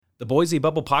The Boise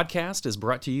Bubble Podcast is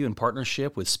brought to you in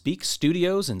partnership with Speak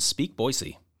Studios and Speak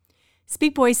Boise.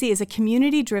 Speak Boise is a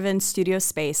community-driven studio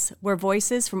space where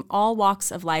voices from all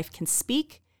walks of life can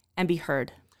speak and be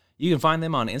heard. You can find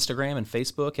them on Instagram and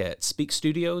Facebook at Speak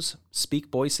Studios,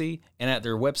 Speak Boise, and at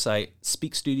their website,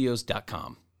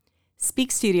 speakstudios.com.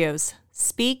 Speak Studios.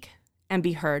 Speak and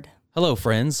be heard. Hello,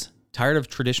 friends. Tired of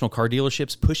traditional car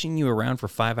dealerships pushing you around for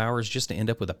 5 hours just to end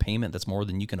up with a payment that's more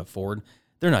than you can afford?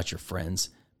 They're not your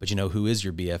friends. But you know who is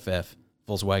your BFF?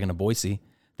 Volkswagen of Boise.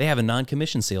 They have a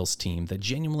non-commission sales team that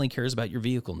genuinely cares about your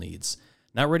vehicle needs.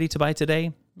 Not ready to buy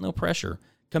today? No pressure.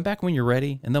 Come back when you're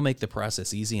ready, and they'll make the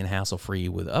process easy and hassle-free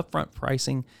with upfront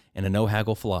pricing and a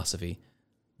no-haggle philosophy.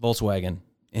 Volkswagen,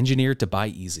 engineered to buy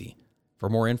easy. For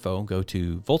more info, go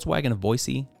to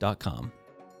volkswagenofboise.com.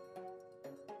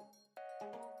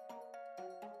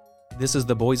 This is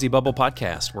the Boise Bubble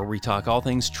Podcast, where we talk all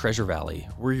things Treasure Valley.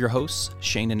 We're your hosts,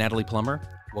 Shane and Natalie Plummer.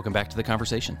 Welcome back to the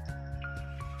conversation.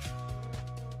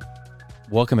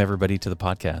 Welcome, everybody, to the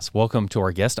podcast. Welcome to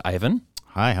our guest, Ivan.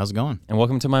 Hi, how's it going? And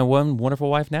welcome to my wonderful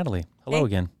wife, Natalie. Hello Hey.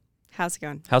 again. How's it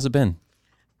going? How's it been?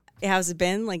 How's it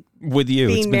been? Like With you.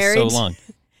 being It's been married? so long.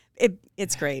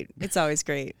 It's great. It's always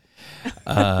great.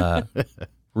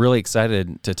 Really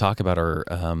excited to talk about our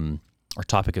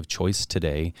topic of choice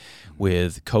today.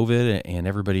 With COVID and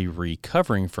everybody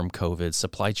recovering from COVID,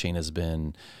 supply chain has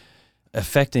been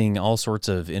affecting all sorts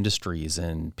of industries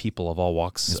and people of all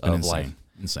walks of life.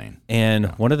 Insane. And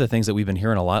one of the things that we've been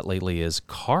hearing a lot lately is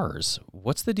cars.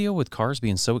 What's the deal with cars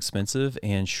being so expensive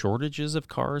and shortages of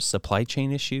cars, supply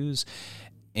chain issues?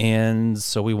 And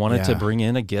so we wanted to bring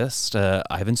in a guest,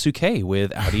 Ivan Suquet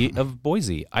with Audi of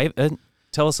Boise.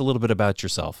 Tell us a little bit about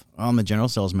yourself. I'm the general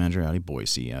sales manager at Audi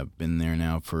Boise. I've been there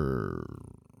now for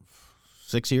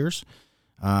 6 years.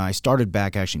 I started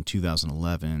back actually in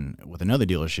 2011 with another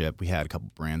dealership. We had a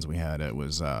couple brands. It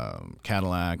was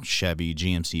Cadillac, Chevy,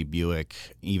 GMC, Buick,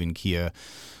 even Kia.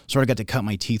 Sort of got to cut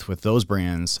my teeth with those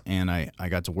brands, and I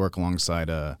got to work alongside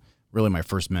really my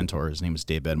first mentor. His name is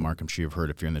Dave Edmark. I'm sure you've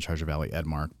heard if you're in the Treasure Valley,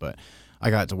 Edmark. But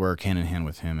I got to work hand in hand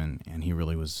with him, and he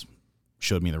really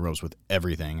showed me the ropes with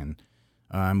everything. And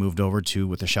I moved over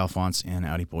with the Chalfonts and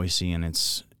Audi Boise, and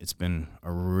it's been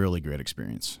a really great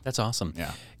experience. That's awesome.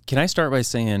 Yeah. Can I start by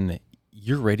saying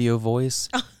your radio voice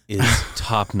is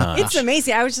top notch? It's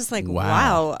amazing. I was just like,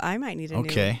 wow, I might need a new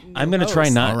I'm going to try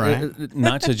host.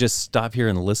 not to just stop here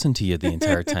and listen to you the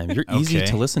entire time. You're easy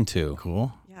to listen to.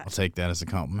 Cool. Yeah. I'll take that as a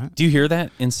compliment. Do you hear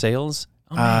that in sales?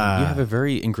 Oh, man, you have a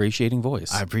very ingratiating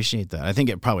voice. I appreciate that. I think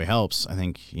it probably helps. I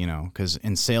think, because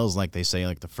in sales, like they say,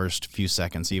 like the first few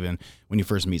seconds, even when you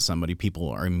first meet somebody, people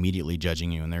are immediately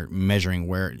judging you and they're measuring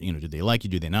where, do they like you?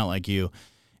 Do they not like you?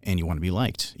 And you want to be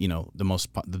liked.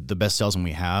 The best salesmen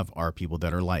we have are people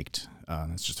that are liked.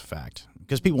 That's just a fact.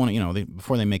 Because people want to,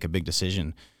 before they make a big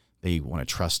decision, they want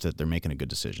to trust that they're making a good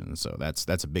decision. So that's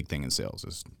a big thing in sales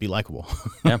is be likable.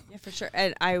 Yeah, for sure.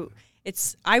 And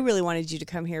I really wanted you to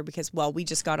come here because, we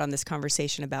just got on this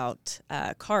conversation about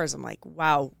cars. I'm like,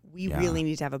 wow, we really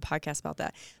need to have a podcast about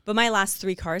that. But my last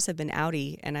 3 cars have been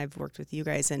Audi, and I've worked with you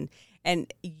guys, and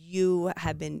you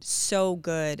have been so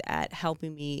good at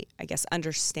helping me, I guess,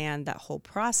 understand that whole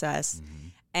process. Mm-hmm.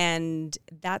 And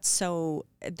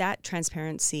that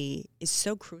transparency is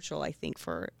so crucial, I think,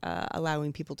 for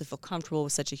allowing people to feel comfortable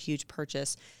with such a huge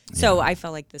purchase. So I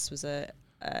felt like this was a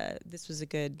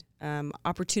good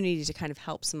opportunity to kind of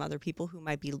help some other people who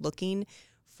might be looking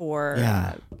for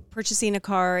purchasing a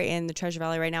car in the Treasure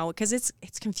Valley right now, because it's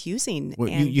confusing. Well,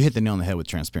 you hit the nail on the head with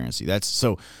transparency.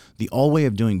 So the old way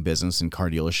of doing business in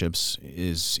car dealerships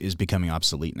is becoming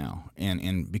obsolete now,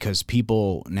 and because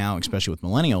people now, especially with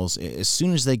millennials, as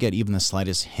soon as they get even the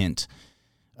slightest hint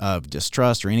of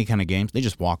distrust or any kind of games, they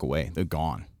just walk away. They're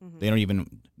gone. Mm-hmm. They don't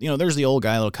even. There's the old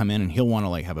guy that'll come in and he'll want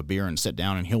to have a beer and sit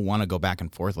down and he'll want to go back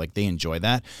and forth. Like they enjoy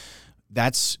that.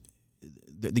 That's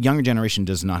the younger generation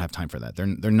does not have time for that. They're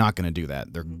not going to do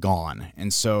that. They're gone.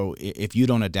 And so if you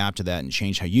don't adapt to that and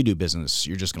change how you do business,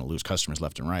 you're just going to lose customers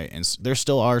left and right. And there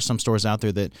still are some stores out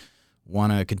there that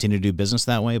want to continue to do business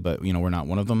that way, but we're not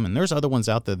one of them. And there's other ones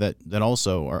out there that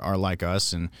also are like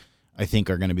us, and I think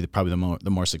are going to be probably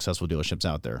the more successful dealerships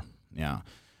out there. Yeah,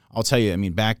 I'll tell you. I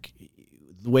mean, back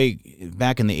in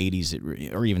the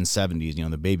 80s or even 70s,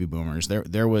 the baby boomers,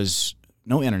 there was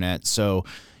no internet, so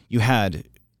you had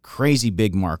crazy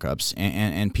big markups,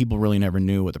 and people really never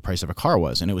knew what the price of a car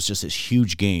was, and it was just this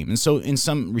huge game. And so in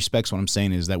some respects, what I'm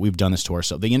saying is that we've done this to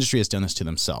ourselves. The industry has done this to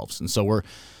themselves, and so we're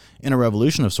in a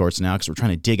revolution of sorts now because we're trying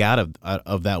to dig out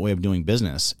of that way of doing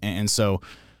business. And so,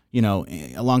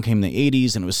 along came the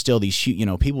 80s, and it was still these,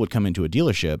 people would come into a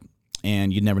dealership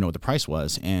and you'd never know what the price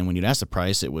was. And when you'd ask the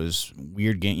price, it was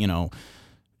weird,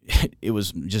 it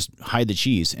was just hide the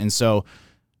cheese. And so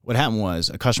what happened was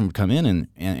a customer would come in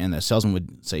and the salesman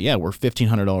would say, yeah, we're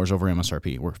 $1,500 over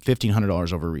MSRP. We're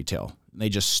 $1,500 over retail. They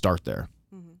just start there.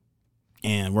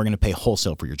 And we're going to pay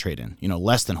wholesale for your trade-in,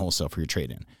 less than wholesale for your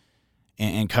trade-in.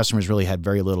 And customers really had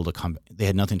very little they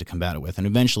had nothing to combat it with. And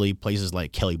eventually places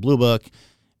like Kelley Blue Book,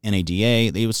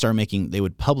 NADA, they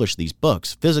would publish these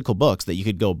books, physical books that you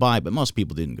could go buy, but most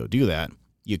people didn't go do that.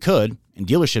 You could, and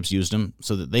dealerships used them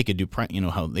so that they could do,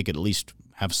 how they could at least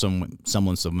have some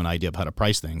semblance of an idea of how to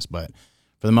price things. But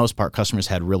for the most part, customers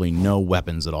had really no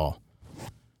weapons at all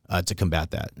to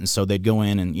combat that. And so they'd go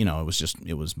in and,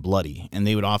 it was bloody. And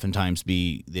they would oftentimes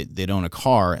they'd own a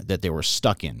car that they were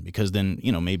stuck in because then,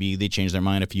 maybe they changed their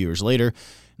mind a few years later and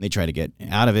they tried to get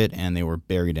out of it and they were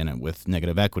buried in it with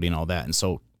negative equity and all that. And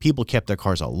so people kept their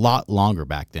cars a lot longer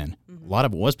back then. A lot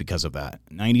of it was because of that.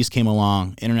 90s came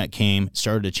along, internet came,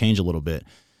 started to change a little bit.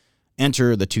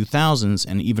 Enter the 2000s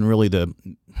and even really the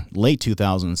late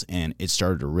 2000s, and it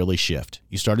started to really shift.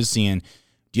 You started seeing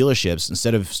dealerships,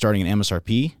 instead of starting an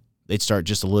MSRP, they'd start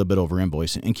just a little bit over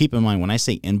invoice. And keep in mind, when I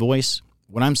say invoice,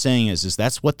 what I'm saying is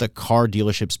that's what the car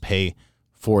dealerships pay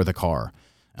for the car.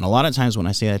 And a lot of times when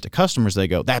I say that to customers, they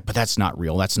go, but that's not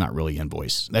real. That's not really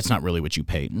invoice. That's not really what you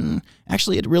pay.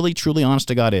 Actually, it really, truly, honest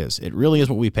to God is. It really is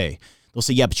what we pay. They'll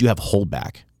say, yeah, but you have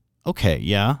holdback. Okay,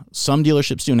 yeah, some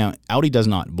dealerships do. Now, Audi does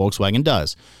not. Volkswagen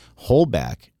does.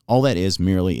 Holdback, all that is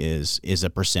merely is a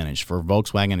percentage. For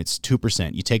Volkswagen, it's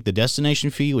 2%. You take the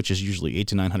destination fee, which is usually $800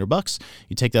 to $900.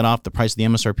 You take that off the price of the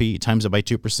MSRP, you times it by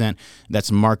 2%.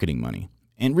 That's marketing money.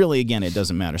 And really, again, it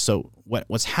doesn't matter. So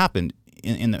what's happened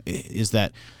is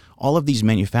that all of these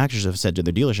manufacturers have said to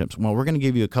their dealerships, well, we're going to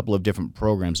give you a couple of different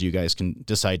programs you guys can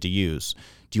decide to use.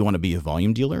 Do you want to be a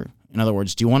volume dealer? In other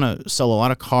words, do you want to sell a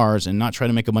lot of cars and not try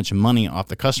to make a bunch of money off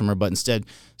the customer, but instead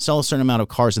sell a certain amount of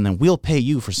cars and then we'll pay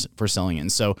you for selling it?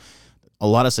 And so a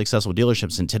lot of successful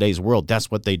dealerships in today's world,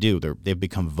 that's what they do. They've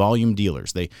become volume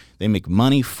dealers. They make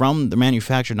money from the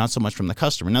manufacturer, not so much from the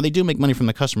customer. Now, they do make money from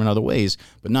the customer in other ways,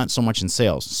 but not so much in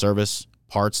sales, service,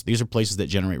 parts. These are places that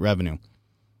generate revenue.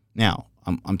 Now,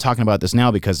 I'm talking about this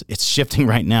now because it's shifting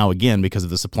right now again because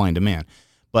of the supply and demand.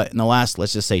 But in the last,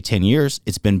 let's just say 10 years,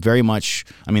 it's been very much,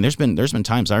 there's been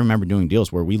times I remember doing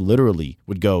deals where we literally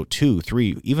would go 2,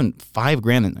 3, even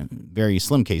 $5,000 in very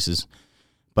slim cases.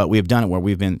 But we've done it where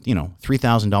we've been,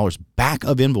 $3,000 back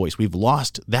of invoice. We've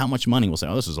lost that much money. We'll say,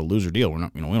 oh, this is a loser deal. We're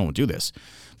not, we don't do this.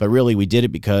 But really, we did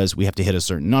it because we have to hit a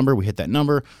certain number. We hit that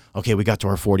number. Okay, we got to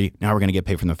our 40. Now we're going to get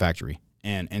paid from the factory.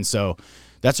 And so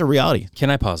that's a reality. Can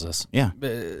I pause this? Yeah.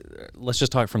 Let's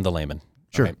just talk from the layman.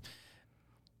 Sure. Okay.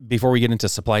 Before we get into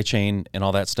supply chain and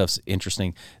all that stuff's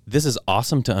interesting, this is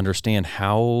awesome to understand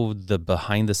how the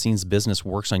behind-the-scenes business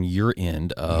works on your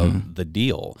end of the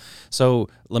deal. So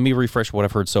let me refresh what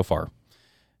I've heard so far.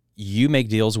 You make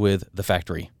deals with the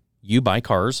factory. You buy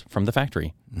cars from the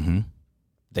factory. Mm-hmm.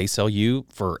 They sell you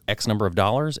for X number of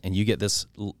dollars, and you get this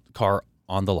car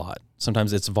on the lot.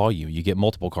 Sometimes it's volume. You get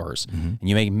multiple cars. And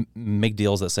you make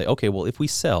deals that say, okay, well, if we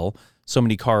sell so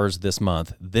many cars this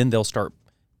month, then they'll start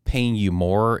paying you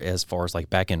more as far as like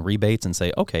back-end rebates and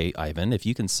say, okay, Ivan, if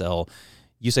you can sell,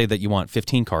 you say that you want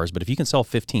 15 cars, but if you can sell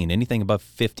 15, anything above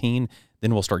 15,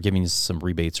 then we'll start giving you some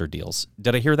rebates or deals.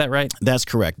 Did I hear that right? That's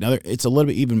correct. Now, it's a little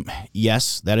bit even,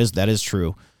 yes, that is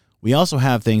true. We also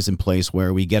have things in place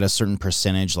where we get a certain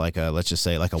percentage, let's just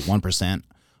say like a 1%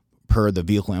 per the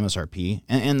vehicle MSRP,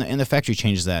 and the factory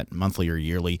changes that monthly or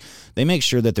yearly. They make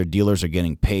sure that their dealers are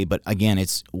getting paid, but again,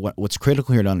 it's what's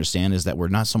critical here to understand is that we're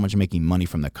not so much making money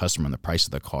from the customer on the price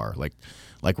of the car. Like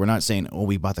we're not saying, oh,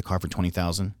 we bought the car for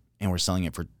 $20,000 and we're selling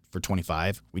it for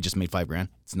 $25,000. We just made $5,000.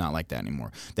 It's not like that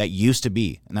anymore. That used to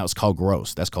be, and that was called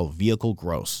gross. That's called vehicle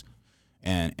gross.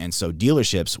 And so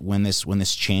dealerships, when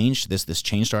this changed, this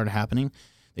change started happening,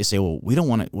 they say, well, we don't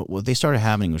want to. What they started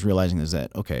having was realizing is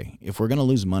that, okay, if we're going to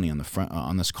lose money on the front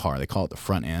on this car, they call it the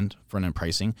front end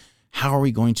pricing. How are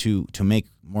we going to make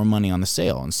more money on the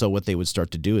sale? And so what they would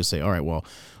start to do is say, all right, well,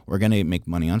 we're going to make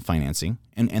money on financing,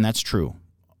 and that's true.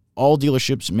 All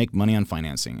dealerships make money on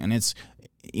financing, and it's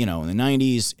in the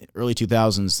 90s, early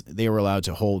 2000s, they were allowed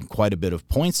to hold quite a bit of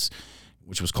points,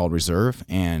 which was called reserve,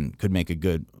 and could make a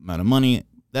good amount of money.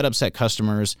 That upset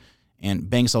customers. And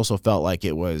banks also felt like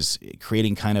it was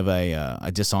creating kind of a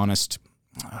dishonest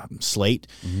slate.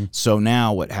 So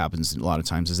now what happens a lot of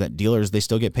times is that dealers, they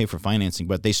still get paid for financing,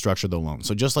 but they structure the loan.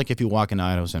 So just like if you walk into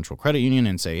Idaho Central Credit Union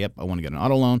and say, yep, I want to get an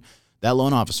auto loan, that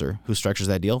loan officer who structures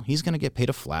that deal, he's going to get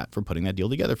paid a flat for putting that deal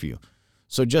together for you.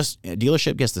 So just a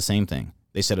dealership gets the same thing.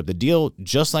 They set up the deal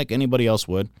just like anybody else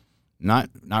would. Not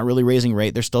really raising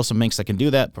rate. There's still some banks that can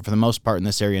do that, but for the most part in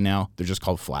this area now, they're just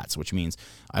called flats, which means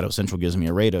Idaho Central gives me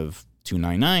a rate of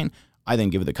 $2.99. I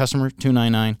then give it the customer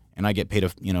 $2.99, and I get paid 2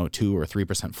 or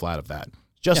 3% flat of that.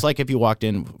 Just like if you walked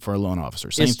in for a loan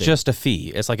officer. Same it's thing. just a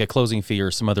fee. It's like a closing fee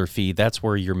or some other fee. That's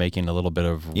where you're making a little bit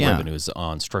of revenues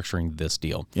on structuring this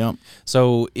deal. Yep.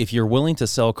 So if you're willing to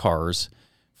sell cars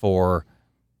for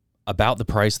about the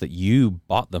price that you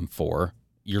bought them for,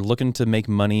 you're looking to make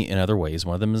money in other ways.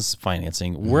 One of them is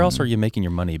financing. Where else are you making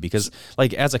your money? Because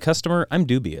like as a customer, I'm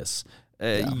dubious.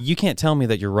 You can't tell me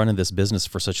that you're running this business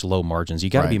for such low margins. You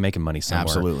got to be making money somewhere.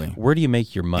 Absolutely. Where do you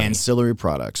make your money? Ancillary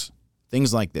products.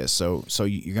 Things like this. So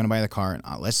you're going to buy the car.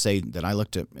 And let's say that I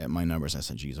looked at my numbers. I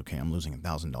said, geez, okay, I'm losing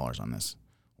 $1,000 on this.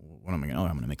 What am I going to? Oh,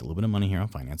 I'm going to make a little bit of money here on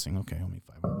financing. Okay, I'll make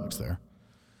 $500 there.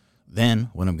 Then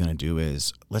what I'm going to do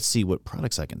is let's see what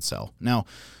products I can sell. Now,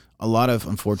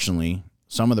 unfortunately,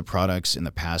 some of the products in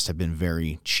the past have been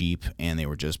very cheap and they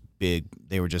were just big.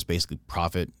 They were just basically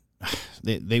profit.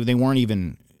 They weren't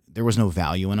even, there was no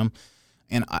value in them.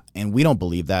 And we don't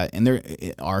believe that,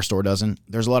 and our store doesn't.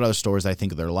 There's a lot of other stores that I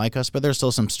think they're like us, but there's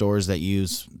still some stores that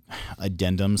use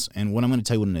addendums. And what I'm going to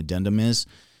tell you what an addendum is,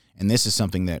 and this is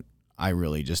something that I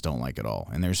really just don't like at all.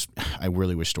 And I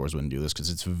really wish stores wouldn't do this because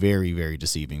it's very, very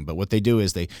deceiving. But what they do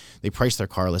is they price their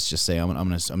car. Let's just say I'm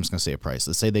just going to say a price.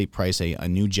 Let's say they price a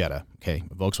new Jetta, okay,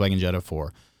 a Volkswagen Jetta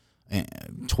for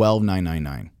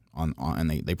 $12,999 and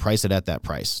they price it at that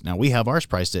price. Now we have ours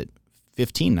priced at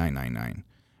 $15,999.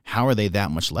 How are they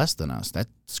that much less than us?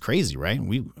 That's crazy, right?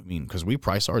 Because we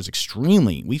price ours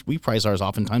extremely. We price ours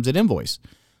oftentimes at invoice.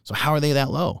 So how are they that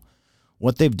low?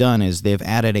 What they've done is they've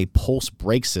added a pulse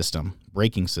braking system,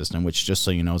 which just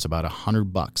so you know is about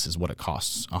 $100 is what it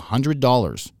costs.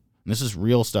 $100. And this is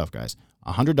real stuff, guys.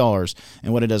 $100.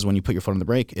 And what it does when you put your foot on the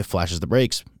brake, it flashes the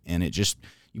brakes, and it just.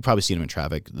 You probably see them in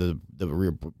traffic. The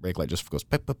rear brake light just goes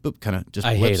boop, boop, boop, kind of just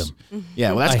I blips. hate them.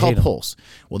 Yeah, well, that's called pulse.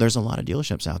 Well, there's a lot of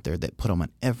dealerships out there that put them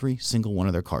on every single one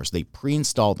of their cars. They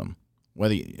pre-install them.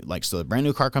 Whether so the brand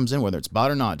new car comes in, whether it's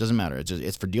bought or not, it doesn't matter.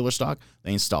 It's for dealer stock.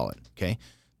 They install it. Okay.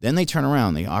 Then they turn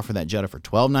around. They offer that Jetta for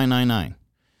 $12,999.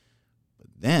 But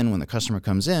then when the customer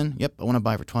comes in, yep, I want to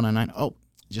buy for $12,999. Oh,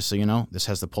 just so you know, this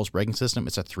has the pulse braking system.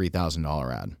 It's a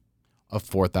 $3,000 ad, a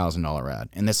 $4,000 ad,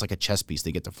 and that's like a chess piece.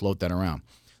 They get to float that around.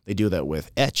 They do that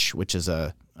with etch, which is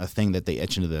a thing that they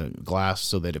etch into the glass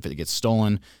so that if it gets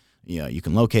stolen, you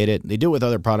can locate it. They do it with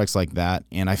other products like that,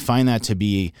 and I find that to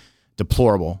be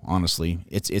deplorable, honestly.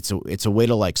 It's a way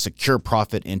to like secure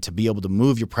profit and to be able to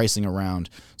move your pricing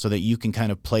around so that you can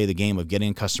kind of play the game of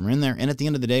getting a customer in there. And at the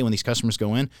end of the day, when these customers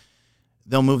go in,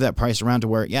 they'll move that price around to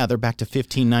where, they're back to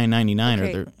 $15,999 okay.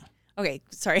 or they're... Okay,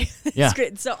 sorry. Yeah.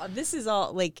 Great. So this is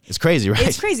all like... It's crazy, right?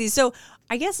 It's crazy. So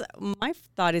I guess my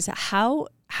thought is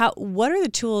what are the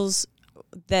tools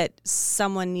that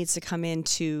someone needs to come in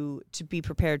to be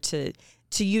prepared to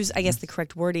use, I guess, the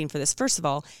correct wording for this? First of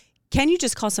all, can you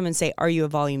just call someone and say, are you a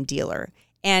volume dealer?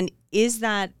 And is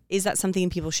that something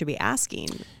people should be asking?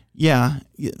 Yeah.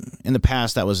 In the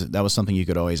past, that was something you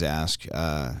could always ask.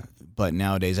 But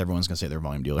nowadays, everyone's going to say they're a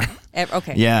volume dealer.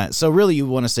 Okay. Yeah. So really, you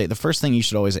want to say the first thing you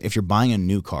should always, if you're buying a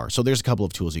new car, so there's a couple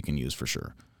of tools you can use for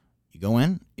sure. You go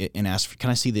in and ask, can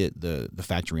I see the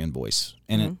factory invoice?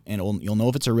 And you'll know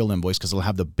if it's a real invoice because it'll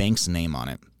have the bank's name on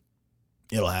it.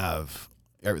 It'll have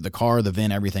the car, the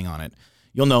VIN, everything on it.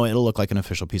 You'll know it'll look like an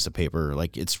official piece of paper.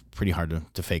 Like it's pretty hard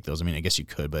to fake those. I mean, I guess you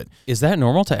could, but is that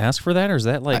normal to ask for that, or is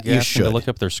that like you asking to should look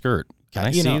up their skirt? Can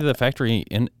I see the factory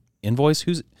invoice?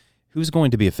 Who's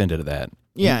going to be offended at that?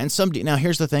 Yeah, and now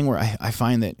here's the thing where I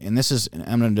find that, and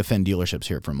I'm going to defend dealerships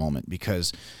here for a moment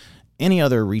because any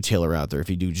other retailer out there, if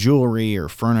you do jewelry or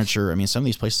furniture, I mean, some of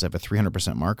these places have a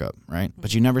 300% markup, right?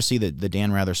 But you never see the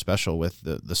Dan Rather special with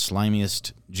the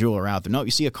slimiest jeweler out there. No,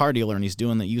 you see a car dealer and he's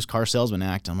doing the used car salesman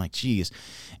act. I'm like, geez.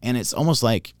 And it's almost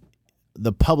like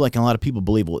the public and a lot of people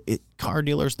believe, car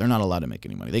dealers, they're not allowed to make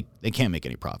any money. They can't make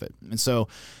any profit. And so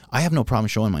I have no problem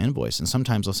showing my invoice. And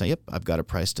sometimes they'll say, yep, I've got it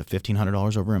priced to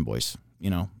 $1,500 over invoice.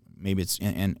 Maybe it's,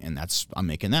 and that's, I'm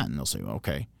making that. And they'll say, well,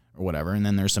 okay, or whatever. And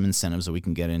then there's some incentives that we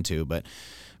can get into. But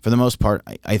for the most part,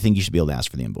 I think you should be able to ask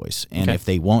for the invoice. And if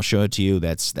they won't show it to you,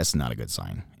 that's not a good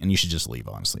sign. And you should just leave,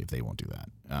 honestly, if they won't do that.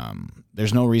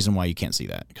 There's no reason why you can't see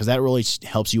that because that really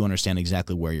helps you understand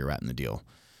exactly where you're at in the deal.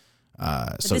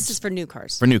 So this is for new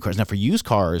cars. For new cars. Now, for used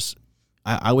cars,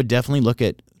 I would definitely look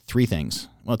at three things.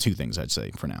 Well, two things, I'd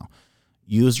say, for now.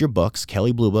 Use your books,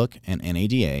 Kelley Blue Book and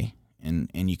NADA, and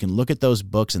you can look at those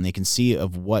books and they can see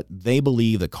of what they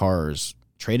believe the car's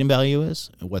trade-in value is,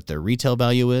 what their retail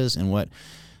value is, and what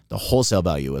the wholesale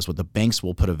value is, what the banks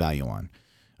will put a value on.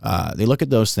 They look at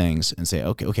those things and say,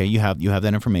 okay, you have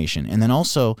that information, and then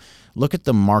also look at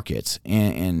the market,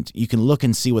 and you can look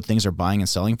and see what things are buying and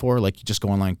selling for. Like you just go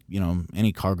online,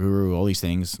 any Car Guru, all these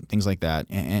things like that,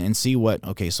 and see what.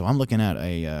 Okay, so I'm looking at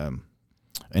an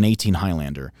 18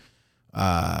 Highlander.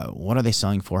 What are they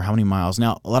selling for? How many miles?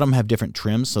 Now, a lot of them have different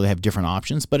trims, so they have different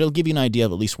options, but it'll give you an idea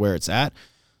of at least where it's at.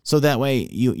 So that way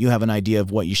you have an idea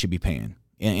of what you should be paying.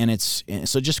 And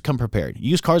so just come prepared.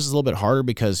 Used cars is a little bit harder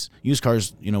because used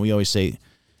cars, we always say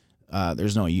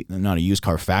there's not a used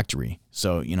car factory.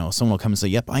 So, someone will come and say,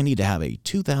 yep, I need to have a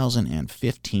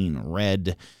 2015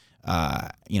 red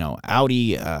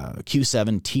Audi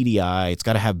Q7 TDI. It's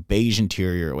got to have beige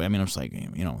interior. I mean, I'm just like,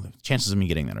 chances of me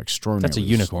getting that are extraordinary. That's a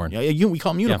unicorn. Yeah, we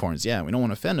call them unicorns. Yeah, we don't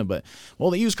want to offend them, but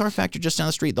the used car factory just down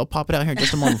the street, they'll pop it out here in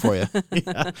just a moment for you.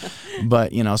 Yeah.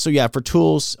 But so yeah, for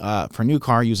tools, for a new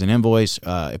car, use an invoice.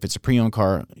 If it's a pre-owned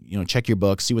car, check your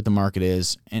books, see what the market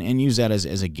is, and use that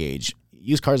as a gauge.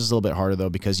 Used cars is a little bit harder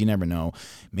though because you never know.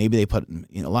 Maybe they put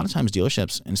a lot of times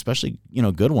dealerships, and especially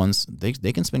good ones, they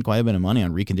can spend quite a bit of money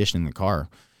on reconditioning the car.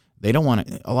 They don't want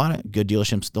to. A lot of good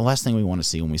dealerships. The last thing we want to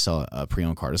see when we sell a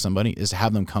pre-owned car to somebody is to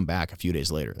have them come back a few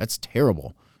days later. That's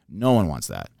terrible. No one wants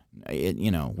that.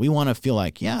 We want to feel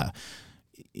like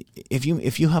if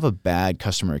you have a bad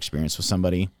customer experience with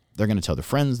somebody, they're going to tell their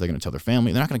friends, they're going to tell their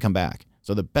family, they're not going to come back.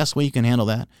 So the best way you can handle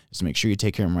that is to make sure you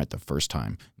take care of them right the first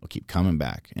time. They'll keep coming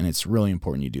back, and it's really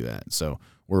important you do that. So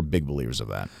we're big believers of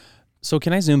that. So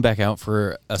can I zoom back out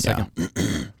for a second?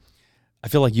 Yeah. I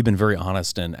feel like you've been very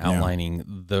honest in outlining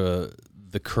the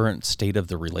current state of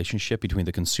the relationship between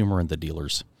the consumer and the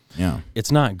dealers. Yeah.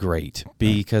 It's not great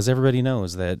because everybody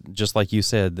knows that, just like you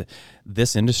said,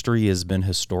 this industry has been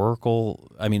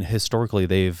historical. I mean, historically,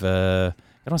 they've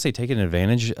I don't say taking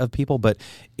advantage of people, but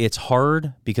it's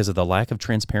hard because of the lack of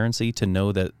transparency to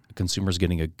know that a consumer's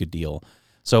getting a good deal.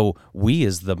 So we,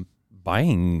 as the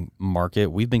buying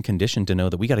market, we've been conditioned to know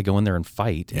that we got to go in there and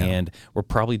fight, and we're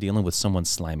probably dealing with someone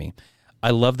slimy. I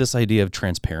love this idea of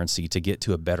transparency to get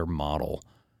to a better model,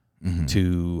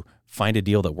 to find a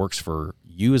deal that works for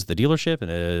you as the dealership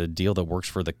and a deal that works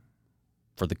for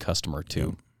the customer too.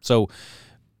 Yeah. So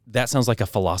that sounds like a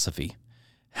philosophy.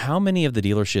 How many of the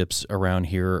dealerships around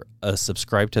here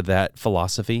subscribe to that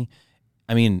philosophy?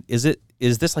 I mean, is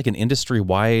this like an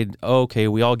industry-wide, okay,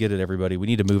 we all get it, everybody, we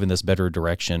need to move in this better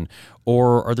direction?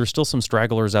 Or are there still some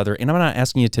stragglers out there? And I'm not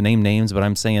asking you to name names, but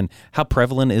I'm saying, how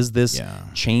prevalent is this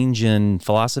change in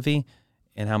philosophy?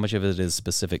 And how much of it is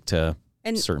specific to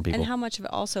certain people? And how much of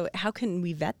it also, how can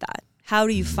we vet that? How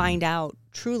do you find out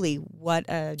truly what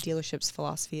a dealership's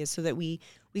philosophy is so that we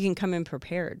can come in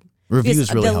prepared?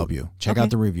 Reviews really help you. Check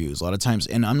out the reviews. A lot of times,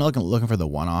 and I'm not looking for the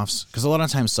one-offs, because a lot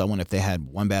of times someone, if they had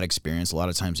one bad experience, a lot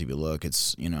of times if you look,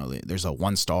 it's, there's a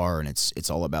 1-star and it's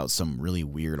all about some really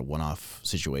weird one-off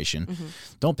situation. Mm-hmm.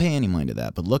 Don't pay any mind to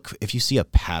that, but look, if you see a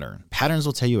pattern, patterns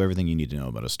will tell you everything you need to know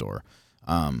about a store.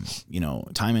 Time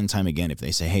and time again, if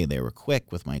they say, hey, they were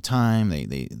quick with my time,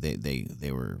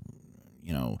 they were,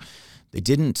 they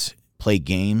didn't play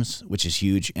games, which is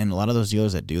huge, and a lot of those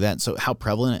dealers that do that. So how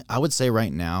prevalent? I would say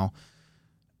right now,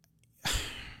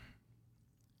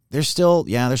 there's still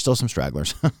some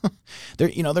stragglers.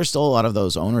 There's still a lot of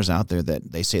those owners out there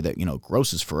that they say that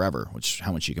gross is forever, which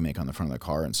how much you can make on the front of the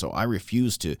car, and so I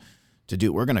refuse to do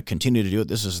it. We're going to continue to do it.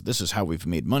 This is how we've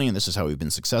made money, and this is how we've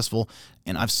been successful.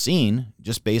 And I've seen,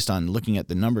 just based on looking at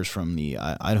the numbers from the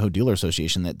Idaho Dealer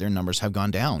Association, that their numbers have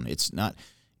gone down. It's not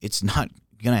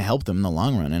going to help them in the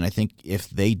long run. And I think if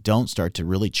they don't start to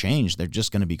really change, they're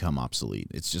just going to become obsolete.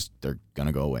 It's just, they're going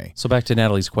to go away. So back to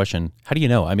Natalie's question, how do you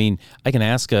know? I mean, I can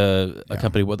ask a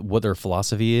company what their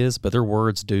philosophy is, but their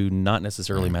words do not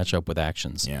necessarily match up with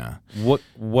actions. Yeah. What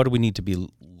do we need to be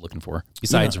looking for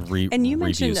besides reviews? And you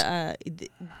mentioned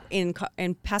in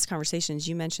past conversations,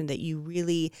 you mentioned that you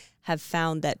really have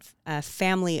found that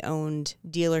family-owned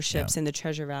dealerships in the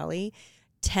Treasure Valley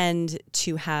tend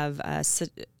to have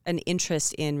an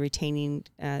interest in retaining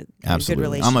good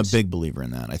relationships. I'm a big believer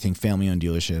in that. I think family-owned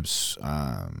dealerships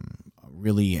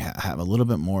really have a little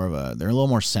bit more of they're a little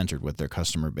more centered with their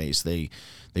customer base. They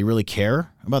really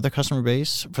care about their customer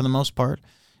base for the most part,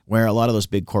 where a lot of those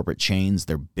big corporate chains,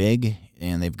 they're big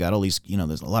and they've got all these,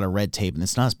 there's a lot of red tape, and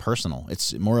it's not as personal.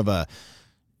 It's more of a,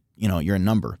 you're a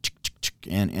number.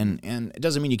 And it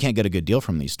doesn't mean you can't get a good deal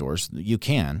from these stores. You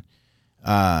can.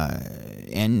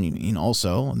 And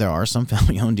also there are some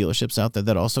family-owned dealerships out there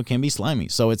that also can be slimy.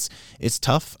 So it's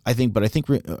tough, I think, but I think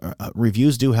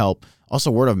reviews do help.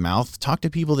 Also, word of mouth. Talk to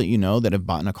people that that have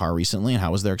bought in a car recently, and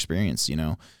how was their experience.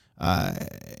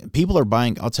 People are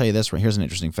buying. I'll tell you this. Here's an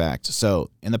interesting fact. So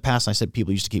in the past, I said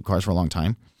people used to keep cars for a long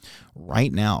time.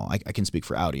 Right now, I can speak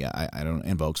for Audi. I don't,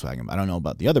 and Volkswagen. I don't know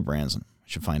about the other brands. I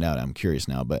should find out. I'm curious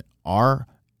now. But our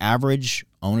average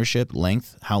ownership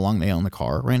length, how long they own the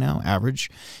car right now, average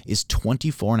is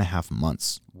 24 and a half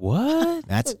months. What?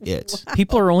 That's it. Wow.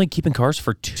 People are only keeping cars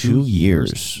for 2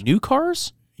 years. New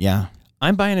cars? Yeah.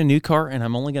 I'm buying a new car and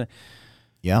I'm only going to.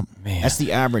 Yeah. Man. That's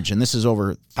the average. And this is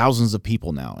over thousands of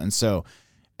people now. And so,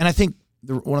 and I think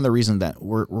one of the reasons that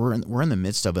we're in the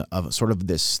midst of sort of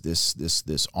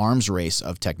this arms race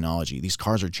of technology. These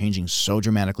cars are changing so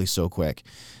dramatically, so quick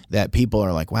that people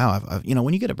are like, wow, I've,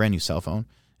 when you get a brand new cell phone,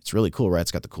 it's really cool, right?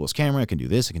 It's got the coolest camera. It can do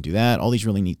this. It can do that. All these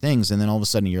really neat things. And then all of a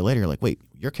sudden, a year later, you're like, wait,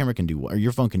 your camera can do what? Or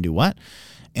your phone can do what?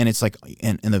 And it's like,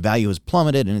 and the value has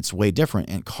plummeted, and it's way different.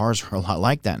 And cars are a lot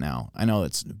like that now. I know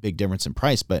it's a big difference in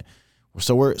price, but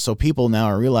so people now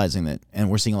are realizing that, and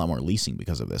we're seeing a lot more leasing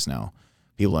because of this now.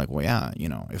 People are like, well, yeah,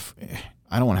 if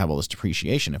I don't want to have all this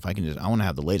depreciation, if I can I want to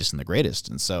have the latest and the greatest.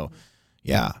 And so,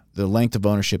 yeah, the length of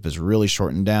ownership is really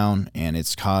shortened down, and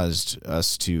it's caused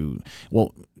us to,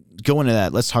 well, go into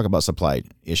that. Let's talk about supply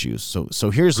issues.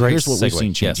 So here's what segue. We've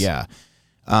seen change. Yes.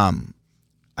 Yeah.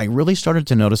 I really started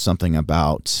to notice something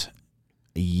about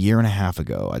a year and a half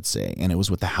ago, I'd say, and it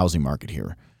was with the housing market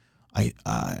here.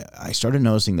 I started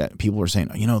noticing that people were saying,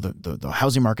 the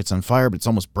housing market's on fire, but it's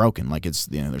almost broken. Like it's,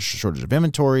 there's a shortage of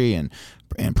inventory and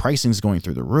pricing's going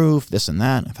through the roof, this and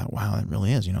that. And I thought, wow, it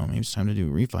really is, maybe it's time to do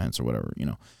refinance or whatever,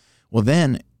 Well,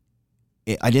 then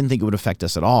I didn't think it would affect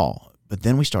us at all. But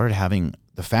then we started having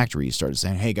the factories started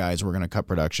saying, hey guys, we're going to cut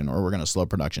production or we're going to slow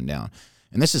production down.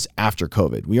 And this is after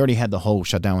COVID. We already had the whole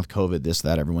shutdown with COVID, this,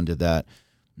 that, everyone did that.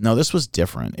 No, this was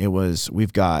different.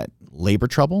 We've got labor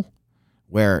trouble.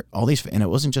 Where all these, and it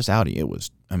wasn't just Audi, it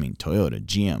was, Toyota,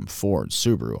 GM, Ford,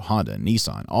 Subaru, Honda,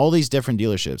 Nissan, all these different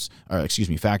dealerships,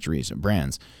 factories and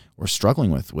brands were struggling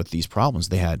with these problems.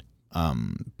 They had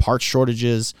parts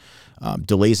shortages,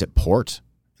 delays at port,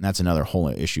 and that's another whole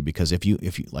issue because if you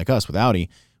like us with Audi,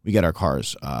 we get our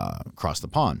cars across the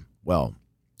pond. Well,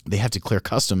 they have to clear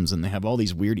customs and they have all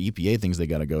these weird EPA things they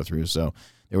got to go through. So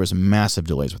there was massive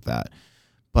delays with that.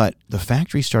 But the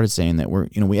factory started saying that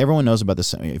everyone knows about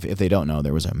this. If they don't know,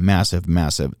 there was a massive,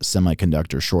 massive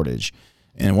semiconductor shortage.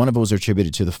 And one of it was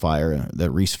attributed to the fire.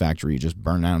 The Reese factory just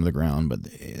burned down to the ground. But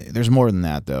there's more than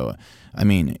that, though.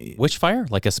 Which fire?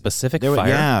 Like a specific fire?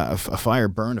 Yeah, a fire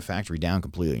burned a factory down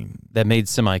completely. That made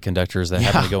semiconductors that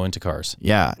happen to go into cars.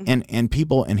 Yeah, and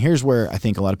people, and here's where I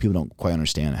think a lot of people don't quite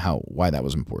understand why that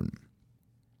was important.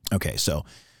 Okay, so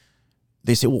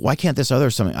they say, well, why can't this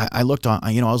other something? I looked on,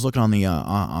 I was looking on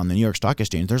the New York Stock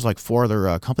Exchange. There's like 4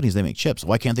 other companies that make chips.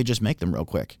 Why can't they just make them real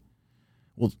quick?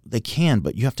 Well, they can,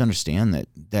 but you have to understand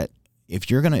that if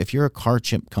you're a car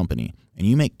chip company and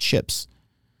you make chips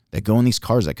that go in these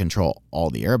cars that control all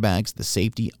the airbags, the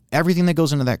safety, everything that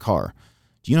goes into that car,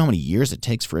 do you know how many years it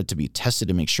takes for it to be tested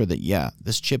to make sure that, yeah,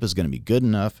 this chip is going to be good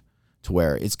enough to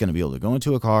where it's going to be able to go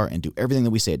into a car and do everything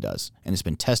that we say it does. And it's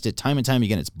been tested time and time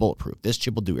again. It's bulletproof. This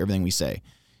chip will do everything we say.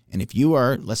 And if you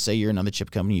are, let's say you're another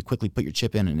chip company, you quickly put your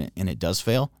chip in and it does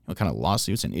fail, what kind of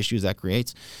lawsuits and issues that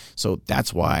creates. So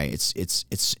that's why it's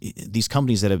these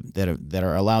companies that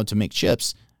are allowed to make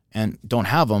chips and don't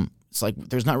have them. It's like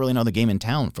there's not really another game in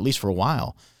town, at least for a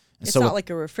while. It's not like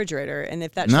a refrigerator, and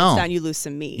if that shuts down, you lose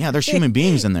some meat. Yeah, there's human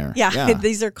beings in there. Yeah,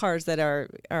 these are cars that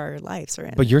our lives are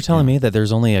in. But you're telling me that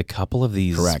there's only a couple of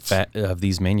these of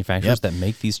these manufacturers that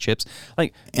make these chips,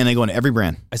 and they go into every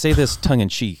brand. I say this tongue in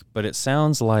cheek, but it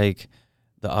sounds like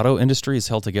the auto industry is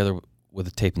held together with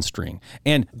a tape and string.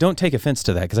 And don't take offense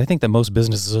to that, because I think that most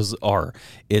businesses are.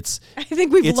 I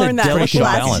think we've learned that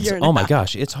last year. Oh my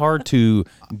gosh, it's hard to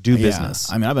do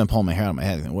business. I've been pulling my hair out of my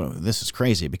head. Well, this is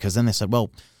crazy, because then they said,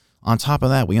 well, on top of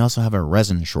that, we also have a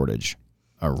resin shortage.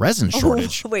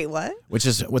 Wait, what? Which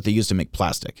is what they use to make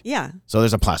plastic. Yeah. So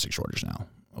there's a plastic shortage now.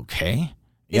 Okay.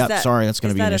 Sorry, that's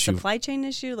going to be an issue. Is that a supply chain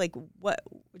issue? Like what?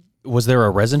 Was there a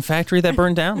resin factory that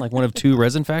burned down? Like one of 2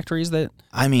 resin factories that?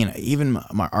 Even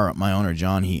my owner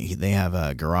John, they have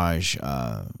a garage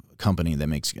company that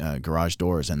makes garage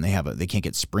doors, and they can't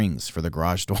get springs for the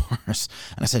garage doors.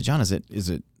 And I said, John, is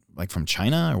it like from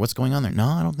China or what's going on there? No,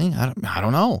 I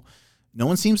don't know. No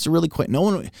one seems to really quit. No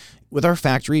one with our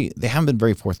factory, they haven't been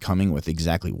very forthcoming with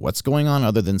exactly what's going on,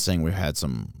 other than saying we've had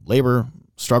some labor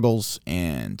struggles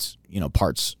and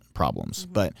parts problems.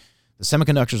 Mm-hmm. But the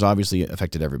semiconductors obviously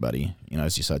affected everybody.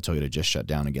 As you saw, Toyota just shut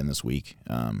down again this week.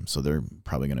 So they're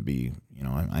probably going to be.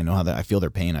 I know how I feel their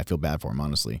pain. I feel bad for them,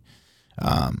 honestly.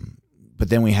 But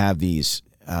then we have this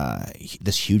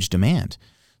huge demand.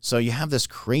 So you have this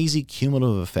crazy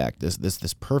cumulative effect,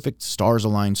 this perfect stars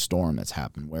aligned storm that's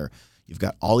happened where you've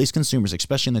got all these consumers,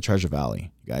 especially in the Treasure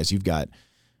Valley, guys. You've got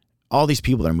all these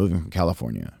people that are moving from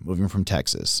California, moving from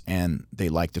Texas, and they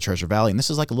like the Treasure Valley. And this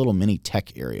is like a little mini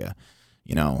tech area,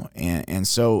 you know. And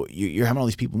so you're having all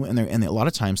these people, and a lot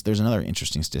of times there's another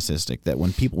interesting statistic that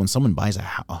when someone buys a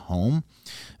home,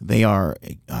 they are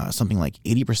something like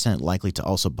 80% likely to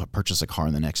also purchase a car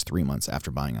in the next 3 months after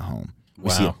buying a home. We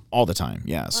see it all the time.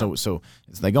 Yeah. Wow. So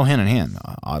they go hand in hand,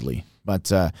 oddly.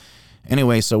 But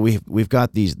anyway, so we've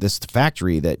got this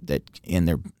factory that and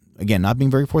they're, again, not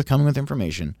being very forthcoming with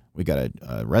information. We got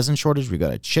a resin shortage, we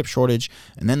got a chip shortage,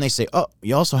 and then they say, oh,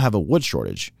 you also have a wood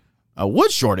shortage. A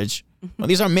wood shortage? Well,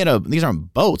 these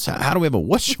aren't boats. How do we have a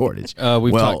wood shortage?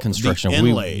 We've taught construction.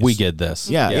 We get this.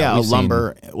 Yeah,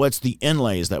 lumber. Well, it's the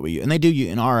inlays that we use. And they do,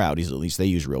 in our Audis at least, they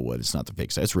use real wood. It's not the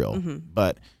fake side. It's real. Mm-hmm.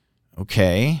 But,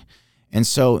 okay. And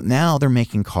so now they're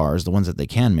making cars, the ones that they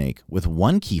can make, with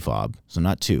one key fob, so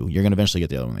not two. You're going to eventually get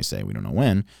the other one, they say. We don't know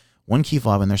when. One key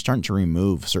fob, and they're starting to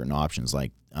remove certain options.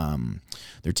 Like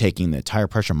they're taking the tire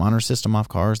pressure monitor system off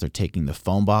cars. They're taking the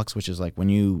phone box, which is like when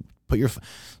you put your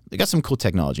they got some cool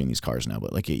technology in these cars now,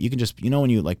 but like you can just, when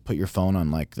you like put your phone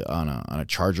on like on a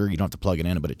charger, you don't have to plug it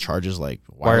in, but it charges like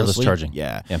wireless charging.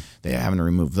 Yeah. They're having to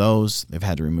remove those. They've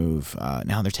had to remove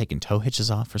now they're taking tow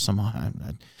hitches off for some.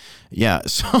 Yeah,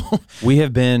 so we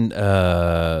have been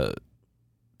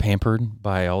pampered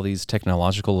by all these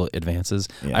technological advances.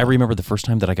 Yeah. I remember the first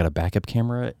time that I got a backup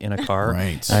camera in a car.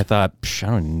 Right. And I thought, I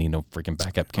don't need no freaking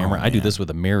backup camera. I do this with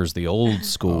the mirrors the old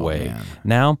school way. Man.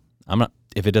 Now, I'm not.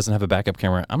 If it doesn't have a backup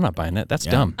camera, I'm not buying it. That's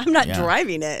dumb. I'm not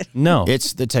driving it. No.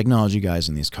 It's the technology, guys,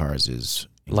 in these cars is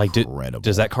incredible.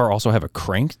 Does that car also have a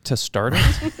crank to start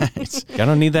it? I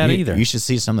don't need that either. You should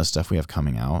see some of the stuff we have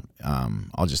coming out.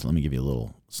 Let me give you a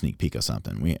little sneak peek of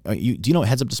something. Do you know what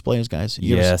heads-up display is, guys?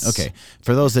 Yes. Okay.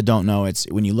 For those that don't know, it's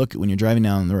when you're driving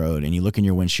down the road and you look in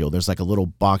your windshield, there's like a little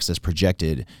box that's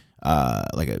projected,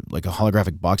 like a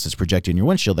holographic box that's projected in your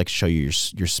windshield that can show you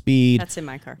your speed. That's in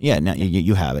my car. Yeah, now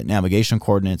you have it. Navigation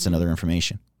coordinates and other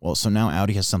information. Well, so now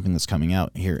Audi has something that's coming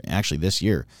out here actually this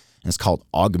year, and it's called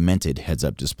augmented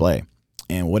heads-up display.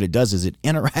 And what it does is it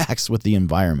interacts with the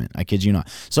environment. I kid you not.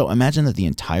 So imagine that the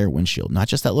entire windshield, not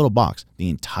just that little box, the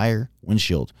entire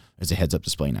windshield is a heads-up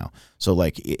display now. So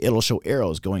like it'll show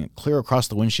arrows going clear across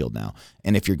the windshield now.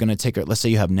 And if you're going to take let's say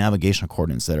you have navigational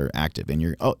coordinates that are active, and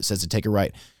it says to take a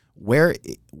right. Where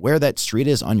that street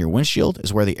is on your windshield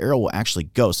is where the arrow will actually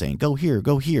go, saying go here,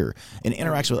 and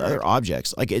interacts with other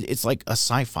objects. Like it's like a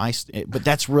sci-fi, but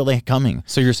that's really coming.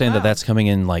 So you're saying that that's coming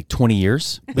in like 20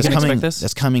 years? We can expect this?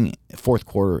 That's coming fourth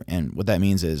quarter, and what that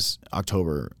means is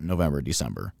October, November,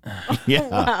 December. Yeah.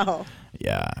 Wow.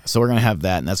 Yeah. So we're going to have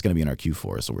that, and that's going to be in our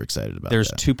Q4, so we're excited about There's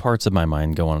that. two parts of my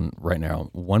mind going right now.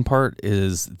 One part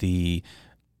is the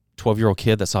 12-year-old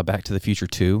kid that saw Back to the Future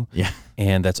 2. Yeah.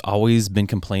 And that's always been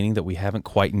complaining that we haven't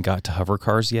quite got to hover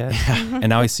cars yet. Yeah. And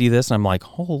now I see this and I'm like,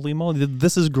 holy moly,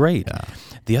 this is great. Yeah.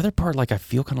 The other part, like I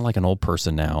feel kind of like an old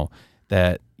person now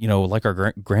that, like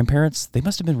our grandparents, they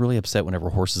must have been really upset whenever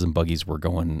horses and buggies were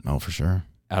going for sure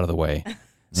out of the way.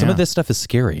 Some of this stuff is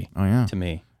scary to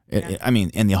me.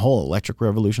 And the whole electric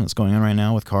revolution that's going on right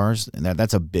now with cars, and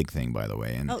that's a big thing, by the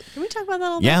way. And can we talk about that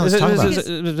a little bit? Yeah, let's talk about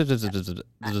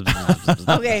it.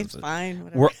 Okay, fine.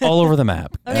 Whatever. We're all over the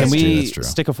map. Okay. Can we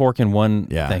stick a fork in one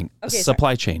thing? Okay,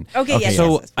 supply chain. Okay, yes.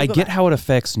 So I get how it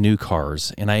affects new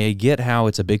cars, and I get how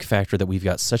it's a big factor that we've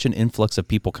got such an influx of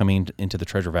people coming into the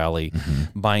Treasure Valley,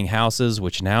 buying houses,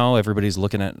 which now everybody's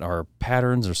looking at our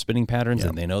patterns, our spending patterns,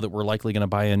 and they know that we're likely going to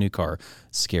buy a new car.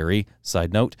 Scary,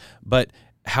 side note. But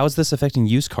how is this affecting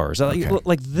used cars?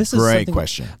 Like this is great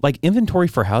question. Like inventory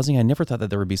for housing, I never thought that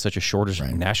there would be such a shortage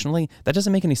nationally. That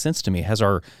doesn't make any sense to me. Has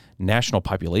our national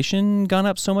population gone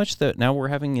up so much that now we're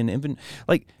having an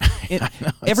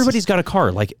everybody's got a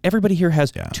car. Like everybody here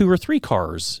has 2 or 3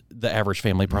 cars. The average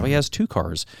family probably has 2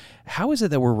 cars. How is it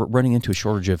that we're running into a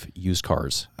shortage of used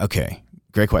cars? Okay,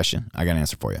 great question. I got an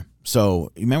answer for you.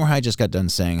 So you remember how I just got done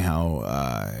saying how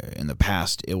in the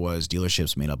past it was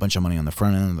dealerships made a bunch of money on the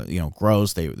front end,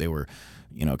 gross. They were,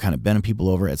 kind of bending people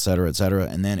over, et cetera,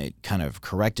 and then it kind of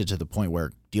corrected to the point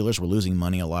where dealers were losing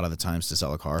money a lot of the times to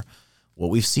sell a car. What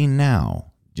we've seen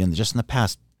now, just in the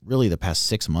past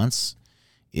 6 months,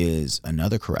 is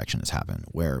another correction has happened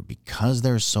where because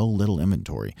there's so little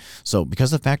inventory, so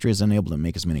because the factory is unable to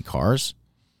make as many cars,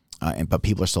 but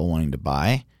people are still wanting to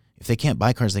buy. If they can't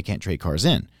buy cars, they can't trade cars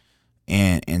in.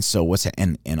 And so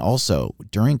and also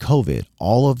during COVID,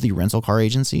 all of the rental car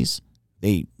agencies,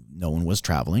 no one was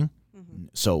traveling.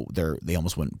 So they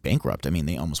almost went bankrupt. I mean,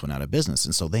 they almost went out of business.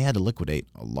 And so they had to liquidate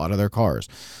a lot of their cars.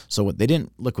 So they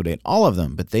didn't liquidate all of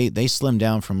them, but they slimmed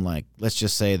down from, like, let's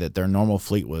just say that their normal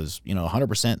fleet was,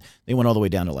 100%. They went all the way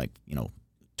down to, like,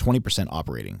 20%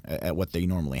 operating at what they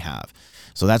normally have.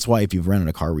 So that's why if you've rented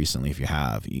a car recently, if you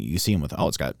have, you see them with,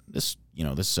 it's got this,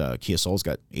 this Kia Soul's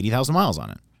got 80,000 miles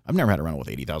on it. I've never had a rental with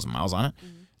 80,000 miles on it.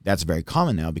 Mm-hmm. That's very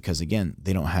common now because, again,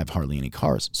 they don't have hardly any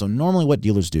cars. So normally what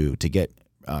dealers do to get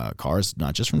cars,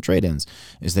 not just from trade-ins,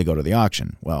 is they go to the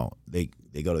auction. Well, they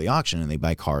go to the auction and they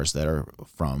buy cars that are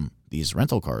from these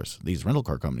rental car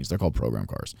companies. They're called program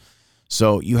cars.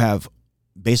 So you have,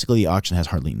 basically the auction has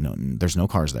there's no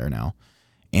cars there now.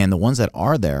 And the ones that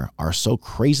are there are so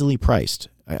crazily priced.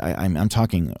 I'm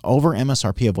talking over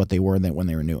MSRP of what they were when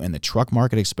they were new. And the truck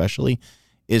market especially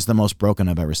is the most broken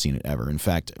I've ever seen it ever. In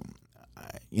fact,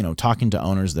 talking to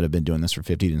owners that have been doing this for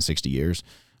 50 to 60 years,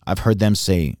 I've heard them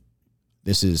say,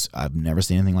 I've never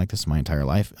seen anything like this in my entire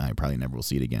life. I probably never will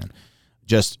see it again.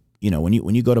 Just, when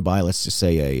you go to buy, let's just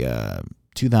say a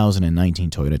 2019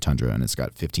 Toyota Tundra, and it's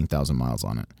got 15,000 miles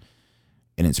on it,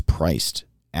 and it's priced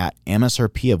at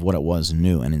MSRP of what it was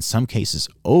new, and in some cases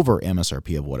over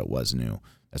MSRP of what it was new.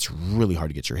 That's really hard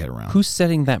to get your head around. Who's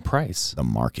setting that price? The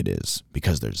market is,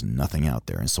 because there's nothing out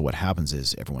there. And so what happens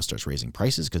is everyone starts raising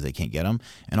prices because they can't get them.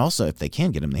 And also, if they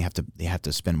can get them, they have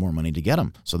to spend more money to get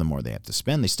them. So the more they have to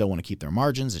spend, they still want to keep their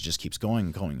margins. It just keeps going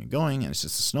and going and going, and it's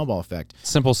just a snowball effect.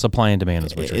 Simple supply and demand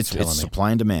is what you're telling me. It's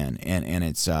supply and demand, and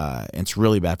it's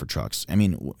really bad for trucks. I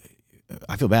mean,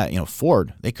 I feel bad.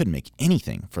 Ford, they couldn't make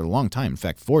anything for a long time. In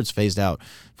fact, Ford's phased out.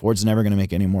 Ford's never going to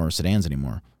make any more sedans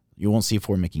anymore. You won't see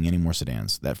Ford making any more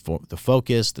sedans. The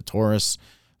Focus, the Taurus,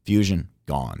 Fusion,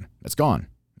 gone. That's gone.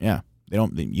 Yeah, they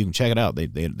don't. You can check it out.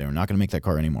 They're not going to make that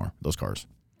car anymore. Those cars.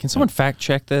 Can someone fact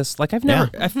check this? Like, I've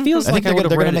never. Yeah. I feels I like think I would have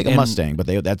they're read going to it make a Mustang, but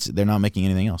they're not making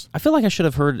anything else. I feel like I should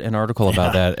have heard an article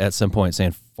about that at some point,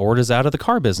 saying Ford is out of the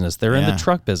car business. They're in the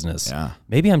truck business. Yeah.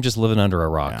 Maybe I'm just living under a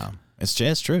rock. Yeah.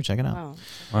 It's true. Check it out.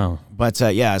 Wow. But so.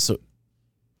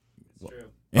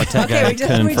 Okay,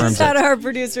 we just had our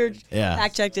producer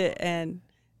fact checked it, and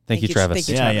thank you, Travis.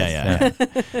 Yeah.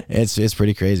 It's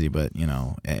pretty crazy, but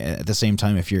at the same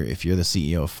time, if you're the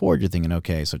CEO of Ford, you're thinking,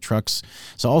 okay, so trucks.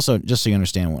 So also, just so you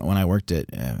understand, when I worked at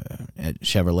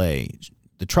Chevrolet,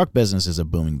 the truck business is a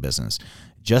booming business.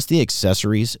 Just the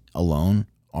accessories alone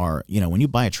are, when you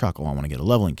buy a truck, I want to get a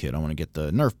leveling kit, I want to get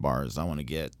the Nerf bars, I want to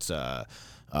get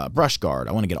brush guard,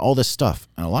 I want to get all this stuff,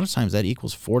 and a lot of times that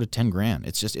equals $4,000 to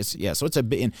 $10,000. So it's a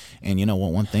bit. And you know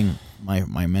what? One thing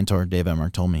my mentor Dave Emmer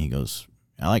told me, he goes,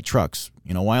 I like trucks.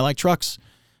 You know why I like trucks?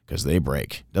 Because they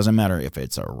break. Doesn't matter if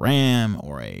it's a Ram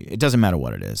or it doesn't matter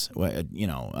what it is. A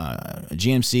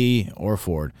GMC or a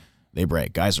Ford, they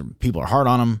break. People are hard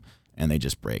on them, and they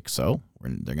just break. So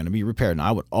they're going to be repaired. And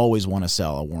I would always want to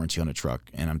sell a warranty on a truck.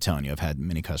 And I'm telling you, I've had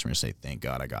many customers say, thank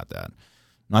God I got that.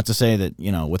 Not to say that,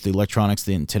 with the electronics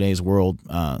in today's world,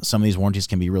 some of these warranties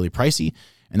can be really pricey.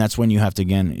 And that's when you have to,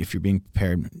 again, if you're being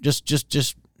prepared, just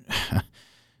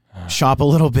shop a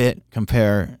little bit,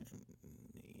 compare.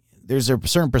 There's a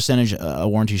certain percentage a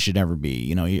warranty should never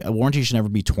be. A warranty should never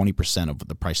be 20% of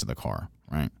the price of the car,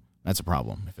 right? That's a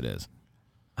problem if it is.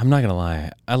 I'm not going to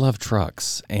lie. I love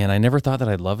trucks, and I never thought that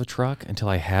I'd love a truck until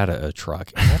I had a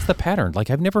truck. And that's the pattern. Like,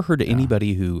 I've never heard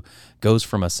anybody who goes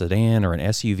from a sedan or an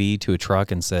SUV to a truck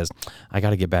and says, I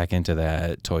got to get back into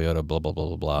that Toyota, blah, blah, blah,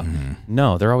 blah, blah. Mm-hmm.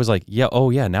 No, they're always like,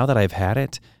 now that I've had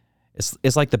it,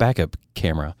 it's like the backup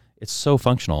camera. It's so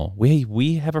functional.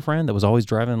 We have a friend that was always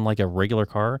driving like a regular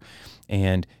car,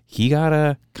 and he got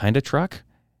a kind of truck.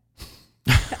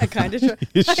 A kind of truck.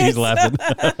 She's laughing.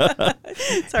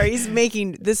 Sorry, he's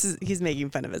making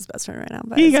fun of his best friend right now.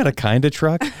 But he got a kind of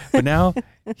truck, but now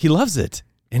he loves it,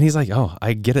 and he's like, "Oh,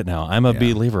 I get it now. I'm a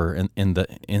believer in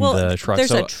the truck."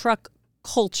 There's a truck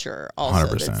culture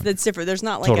also 100%. that's different. There's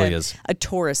not like a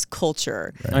tourist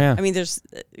culture. Right. Oh, yeah.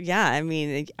 I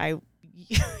mean,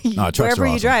 wherever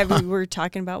you awesome. drive, we're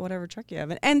talking about whatever truck you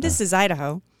have, and this is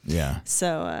Idaho. Yeah.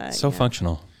 So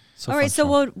functional. All right, so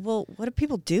what do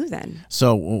people do then?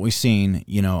 So what we've seen,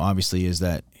 obviously, is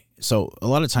that a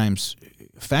lot of times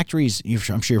factories,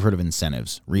 I'm sure you've heard of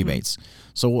incentives, rebates.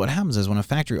 Mm-hmm. So what happens is when a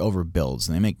factory overbuilds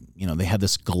and they make, they have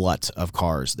this glut of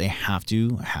cars, they have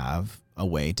to have a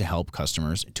way to help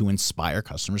customers, to inspire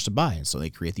customers to buy. And so they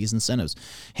create these incentives.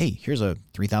 Hey, here's a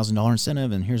 $3,000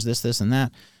 incentive, and here's this, and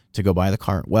that to go buy the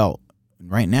car. Well,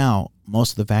 right now,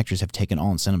 most of the factories have taken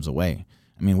all incentives away.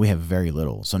 I mean, we have very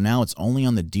little. So now it's only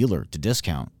on the dealer to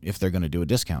discount if they're going to do a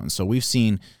discount. And so we've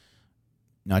seen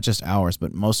not just ours,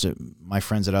 but most of my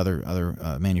friends at other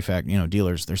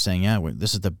dealers, they're saying,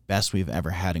 this is the best we've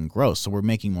ever had in gross. So we're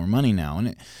making more money now.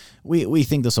 And we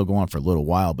think this will go on for a little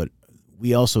while, but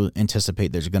we also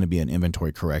anticipate there's going to be an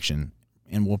inventory correction.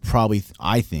 And we'll probably,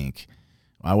 I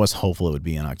was hopeful it would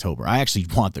be in October. I actually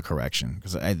want the correction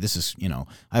because I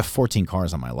have 14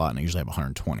 cars on my lot and I usually have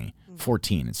 120.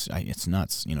 14, it's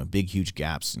nuts, big, huge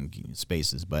gaps and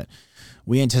spaces. But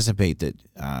we anticipate that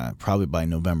probably by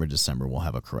November, December, we'll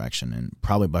have a correction. And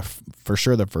probably for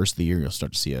sure the first of the year, you'll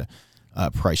start to see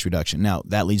a price reduction. Now,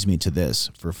 that leads me to this.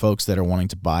 For folks that are wanting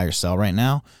to buy or sell right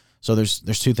now, so there's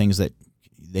two things that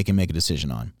they can make a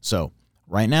decision on. So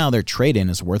right now, their trade-in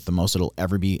is worth the most it'll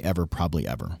ever be, probably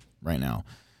ever, right now.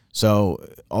 So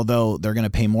although they're going to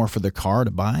pay more for their car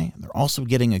to buy, they're also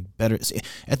getting a better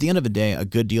 – at the end of the day, a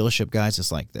good dealership, guys, is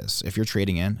like this. If you're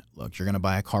trading in, look, you're going to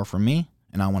buy a car from me,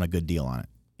 and I want a good deal on it.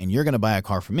 And you're going to buy a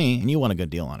car from me, and you want a good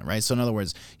deal on it, right? So in other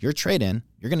words, your trade-in,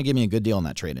 you're going to give me a good deal on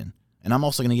that trade-in. And I'm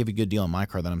also going to give you a good deal on my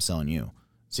car that I'm selling you.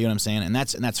 See what I'm saying? And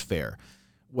that's fair.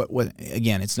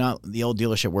 Again, it's not the old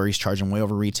dealership where he's charging way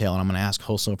over retail, and I'm going to ask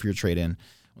wholesale for your trade-in.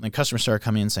 When the customers start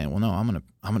coming in saying, well, no, I'm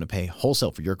gonna pay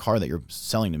wholesale for your car that you're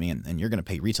selling to me, and you're gonna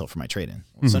pay retail for my trade-in.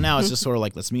 Mm-hmm. So now it's just sort of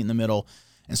like, let's meet in the middle.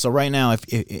 And so right now, if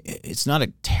it's not a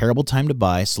terrible time to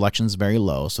buy, selection's very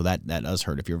low, so that does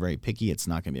hurt. If you're very picky, it's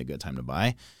not gonna be a good time to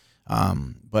buy.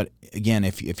 But again,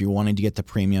 if you're wanting to get the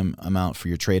premium amount for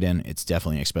your trade-in, it's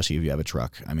definitely, especially if you have a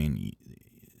truck. I mean,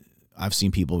 I've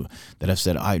seen people that have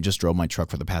said, I just drove my truck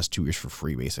for the past 2 years for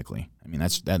free, basically. I mean,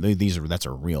 that's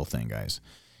a real thing, guys.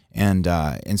 And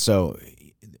so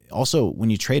also when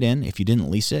you trade in, if you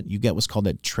didn't lease it, you get what's called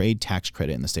a trade tax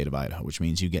credit in the state of Idaho, which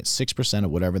means you get 6%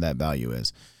 of whatever that value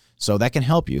is. So that can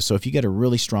help you. So if you get a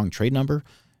really strong trade number,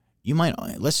 you might,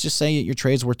 let's just say your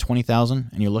trade's worth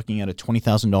 $20,000 and you're looking at a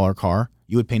 $20,000 car,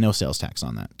 you would pay no sales tax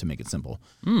on that, to make it simple.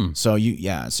 So so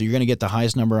you're going to get the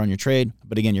highest number on your trade,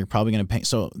 but again, you're probably going to pay.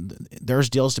 So there's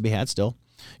deals to be had still.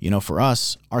 For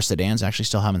us, our sedans actually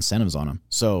still have incentives on them.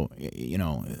 So,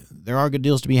 there are good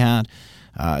deals to be had.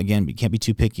 Again, you can't be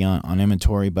too picky on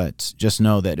inventory, but just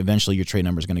know that eventually your trade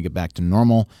number is going to get back to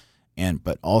normal,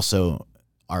 but also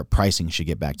our pricing should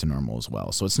get back to normal as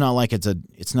well. So it's not like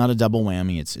it's not a double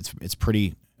whammy. It's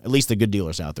pretty, at least the good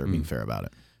dealers out there are being fair about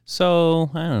it.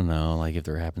 So, I don't know, like if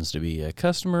there happens to be a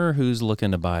customer who's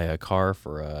looking to buy a car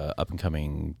for a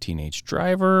up-and-coming teenage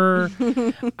driver,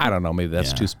 I don't know, maybe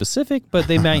that's too specific, but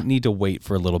they might need to wait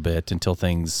for a little bit until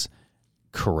things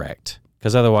correct.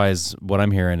 Because otherwise, what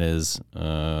I'm hearing is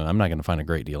I'm not going to find a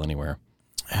great deal anywhere,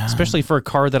 especially for a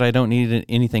car that I don't need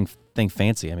anything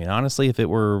fancy. I mean, honestly, if it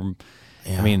were...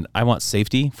 I mean, I want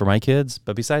safety for my kids,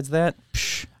 but besides that,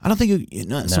 I don't think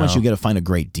so much you got to find a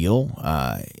great deal.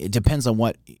 It depends on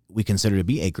what we consider to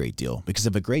be a great deal. Because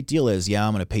if a great deal is,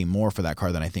 I'm going to pay more for that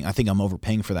car than I think I'm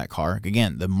overpaying for that car.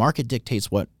 Again, the market dictates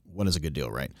what is a good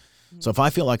deal, right? Mm-hmm. So if I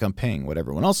feel like I'm paying what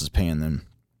everyone else is paying, then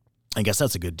I guess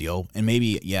that's a good deal. And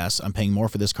maybe, yes, I'm paying more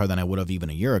for this car than I would have even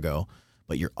a year ago,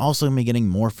 but you're also going to be getting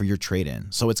more for your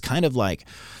trade-in. So it's kind of like...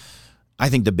 I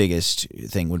think the biggest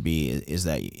thing would be is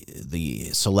that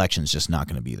the selection's just not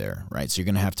going to be there, right? So you're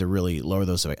going to have to really lower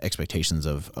those expectations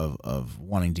of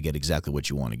wanting to get exactly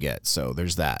what you want to get. So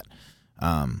there's that.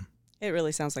 It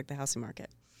really sounds like the housing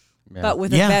market, but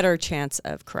with a better chance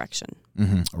of correction.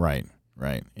 Mm-hmm.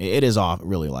 Right. It is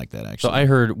really like that, actually. So I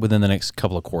heard within the next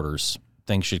couple of quarters,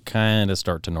 things should kind of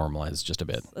start to normalize just a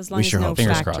bit. As long as no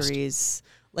factories...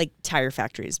 like tire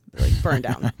factories, burn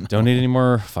down. Don't need any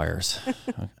more fires.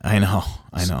 I know.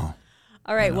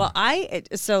 All right. Well,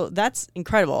 so that's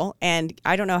incredible, and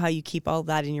I don't know how you keep all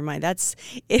that in your mind.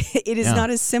 It is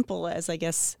not as simple as I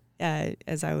guess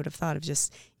as I would have thought of.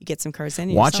 Just you get some cars in.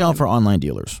 And watch out for online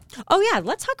dealers. Oh yeah,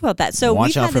 let's talk about that. So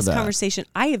we've had this conversation.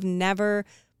 I have never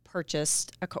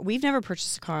purchased a car. We've never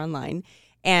purchased a car online.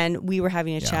 And we were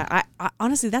having a chat. I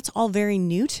honestly, that's all very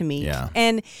new to me. Yeah.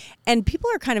 And people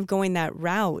are kind of going that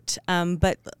route.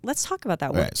 But let's talk about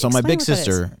that. Right. So my big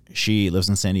sister, she lives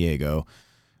in San Diego.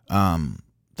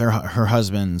 Her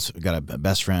husband's got a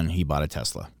best friend. He bought a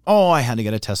Tesla. Oh, I had to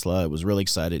get a Tesla. I was really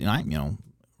excited. And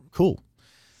cool.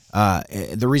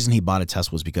 The reason he bought a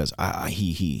Tesla was because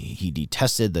he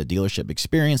detested the dealership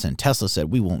experience, and Tesla said,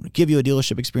 we won't give you a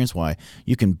dealership experience. Why?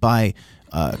 You can buy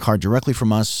a car directly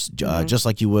from us, just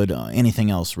like you would anything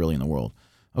else really in the world.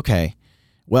 Okay.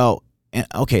 Well,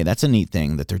 that's a neat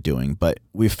thing that they're doing, but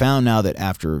we've found now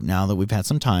that we've had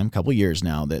some time, a couple years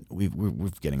now, that we're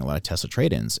getting a lot of Tesla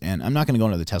trade-ins. And I'm not going to go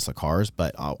into the Tesla cars,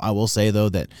 but I will say, though,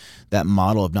 that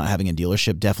model of not having a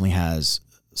dealership definitely has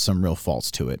some real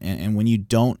faults to it. And when you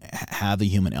don't have the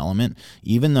human element,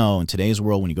 even though in today's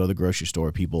world, when you go to the grocery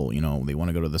store, people, they want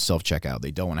to go to the self-checkout.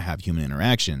 They don't want to have human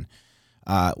interaction.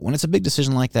 When it's a big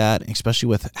decision like that, especially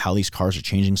with how these cars are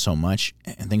changing so much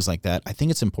and things like that, I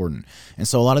think it's important. And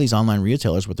so a lot of these online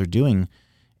retailers, what they're doing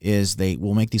is they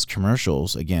will make these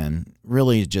commercials, again,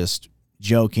 really just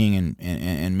joking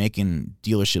and making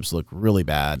dealerships look really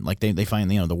bad. Like they find,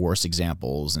 the worst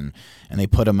examples and they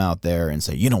put them out there and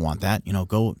say, you don't want that,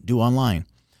 go do online.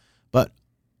 But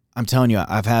I'm telling you,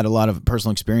 I've had a lot of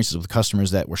personal experiences with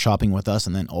customers that were shopping with us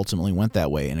and then ultimately went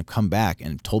that way and have come back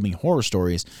and told me horror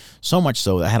stories, so much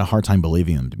so that I had a hard time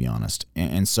believing them, to be honest.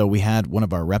 And so we had one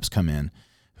of our reps come in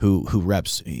who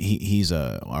reps, he's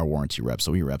our warranty rep,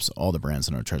 so he reps all the brands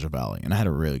in our Treasure Valley. And I had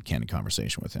a really candid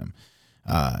conversation with him.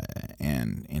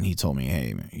 And he told me,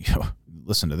 hey,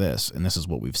 listen to this. And this is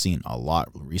what we've seen a lot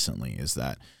recently is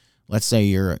that, let's say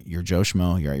you're Joe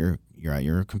Schmo, you're at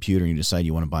your computer and you decide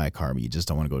you want to buy a car, but you just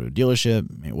don't want to go to a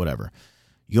dealership, whatever.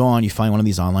 You go on, you find one of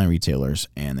these online retailers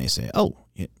and they say, oh,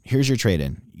 here's your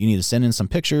trade-in. You need to send in some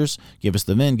pictures, give us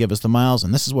the VIN, give us the miles,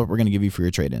 and this is what we're going to give you for your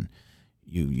trade-in.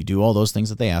 You do all those things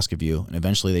that they ask of you, and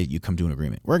eventually you come to an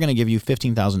agreement. We're going to give you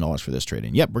 $15,000 for this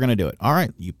trade-in. Yep, we're going to do it. All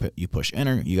right, you push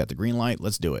enter. You got the green light.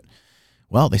 Let's do it.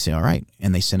 Well, they say all right,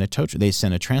 and they send a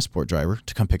transport driver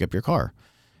to come pick up your car,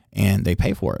 and they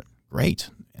pay for it. Great,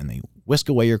 and they whisk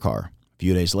away your car. A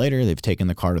few days later, they've taken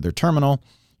the car to their terminal.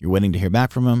 You're waiting to hear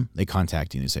back from them. They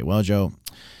contact you and they say, well, Joe,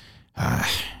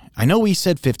 I know we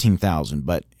said $15,000,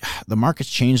 but the market's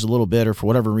changed a little bit, or for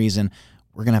whatever reason,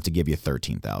 we're going to have to give you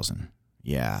 $13,000.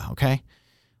 Yeah, okay.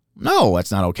 No, that's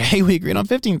not okay. We agreed on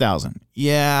 $15,000.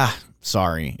 Yeah,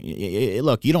 sorry.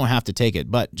 Look, you don't have to take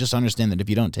it, but just understand that if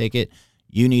you don't take it,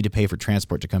 you need to pay for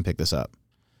transport to come pick this up.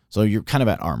 So you're kind of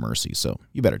at our mercy, so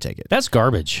you better take it. That's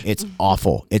garbage. It's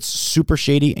awful. It's super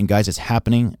shady, and guys, it's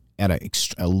happening at an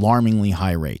alarmingly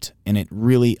high rate, and it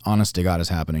really, honest to God, is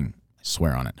happening. I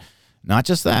swear on it. Not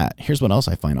just that. Here's what else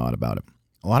I find odd about it.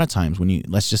 A lot of times when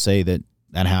let's just say that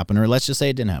happened, or let's just say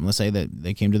it didn't happen. Let's say that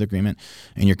they came to the agreement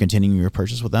and you're continuing your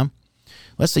purchase with them.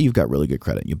 Let's say you've got really good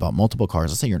credit. You bought multiple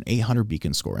cars. Let's say you're an 800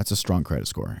 Beacon score. That's a strong credit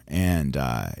score. And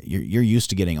you're used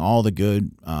to getting all the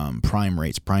good prime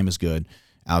rates. Prime is good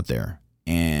out there.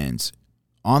 And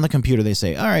on the computer, they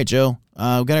say, all right, Joe,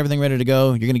 we've got everything ready to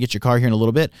go. You're going to get your car here in a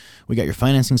little bit. We got your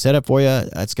financing set up for you.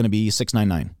 That's going to be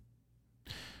 $699.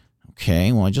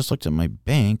 Okay, well, I just looked at my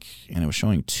bank, and it was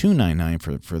showing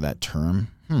 $299 for that term.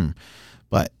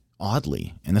 But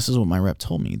oddly, and this is what my rep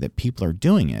told me, that people are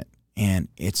doing it. And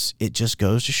it just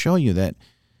goes to show you that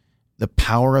the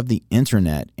power of the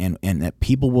internet and that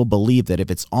people will believe that if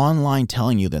it's online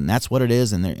telling you, then that's what it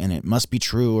is, and it must be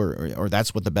true, or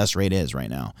that's what the best rate is right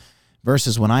now.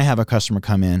 Versus when I have a customer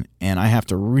come in and I have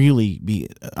to really be,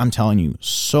 I'm telling you,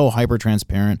 so hyper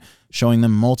transparent, showing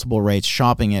them multiple rates,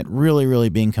 shopping it, really, really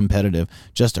being competitive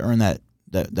just to earn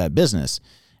that business.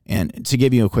 And to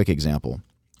give you a quick example,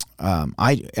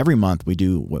 every month we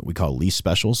do what we call lease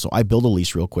specials. So I build a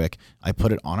lease real quick. I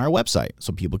put it on our website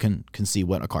so people can see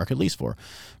what a car could lease for.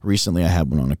 Recently, I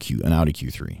had one on an Audi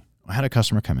Q3. I had a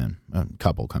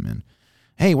couple come in.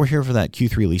 Hey, we're here for that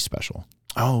Q3 lease special.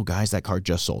 Oh, guys, that car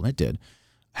just sold. It did.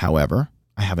 However,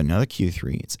 I have another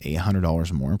Q3. It's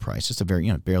 $800 more in price. Just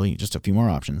barely just a few more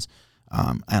options.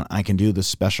 And I can do the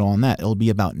special on that. It'll be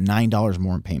about $9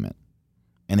 more in payment.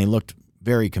 And they looked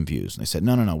very confused. They said,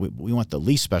 no, we want the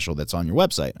lease special that's on your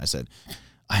website. I said,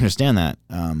 I understand that.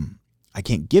 I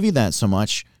can't give you that so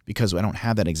much because I don't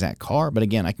have that exact car. But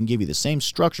again, I can give you the same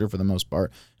structure for the most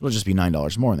part. It'll just be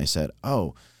 $9 more. And they said,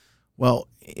 oh, well,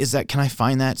 can I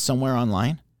find that somewhere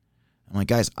online? I'm like,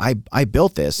 guys, I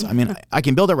built this. I mean, I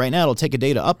can build it right now. It'll take a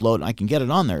day to upload and I can get it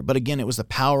on there. But again, it was the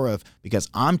power of, because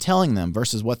I'm telling them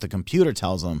versus what the computer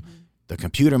tells them, the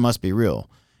computer must be real.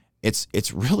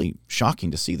 It's really shocking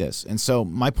to see this. And so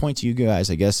my point to you guys,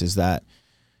 I guess, is that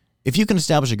if you can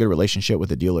establish a good relationship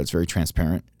with a dealer that's very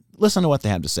transparent, listen to what they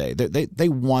have to say. They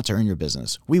want to earn your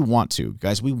business. We want to,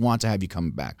 guys. We want to have you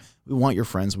come back. We want your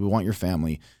friends. We want your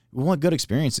family. We want good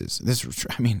experiences.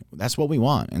 That's what we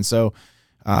want. And so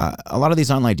a lot of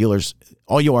these online dealers,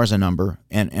 all you are is a number,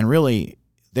 and really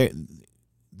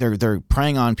they're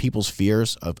preying on people's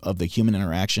fears of the human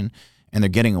interaction, and they're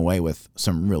getting away with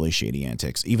some really shady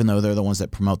antics, even though they're the ones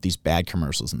that promote these bad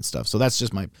commercials and stuff. So that's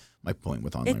just my point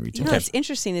with online retail. What's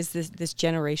interesting is this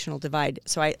generational divide.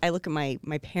 So I look at my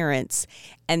parents,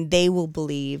 and they will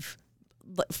believe,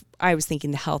 I was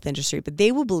thinking the health industry, but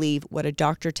they will believe what a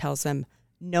doctor tells them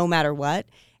no matter what,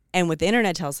 and what the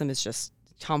internet tells them is just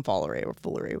tomfoolery or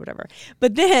foolery or whatever.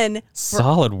 But then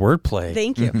solid wordplay.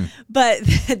 Thank you. But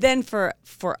then for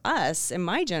us in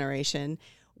my generation,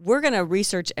 we're going to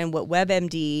research and what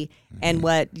WebMD and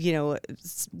what,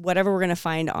 whatever we're going to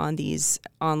find on these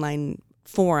online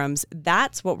forums,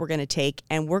 that's what we're going to take,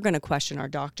 and we're going to question our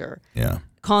doctor. Yeah.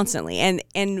 Constantly.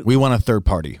 And we want a third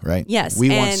party, right? Yes. We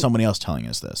want somebody else telling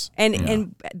us this.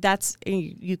 And that's,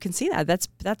 you can see that.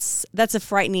 That's a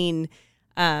frightening,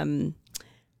 I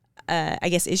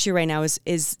guess, issue right now is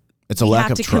it's a lack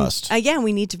of trust. Again,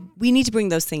 we need to bring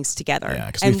those things together. Yeah,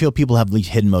 because we feel people have these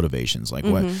hidden motivations. Like,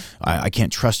 what I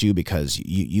can't trust you because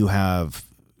you have,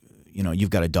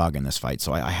 you've got a dog in this fight,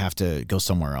 so I have to go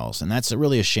somewhere else. And that's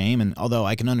really a shame. And although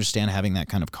I can understand having that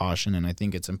kind of caution, and I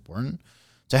think it's important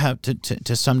to have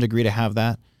to some degree to have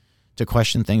that, to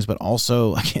question things, but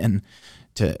also, again,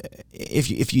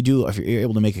 if you're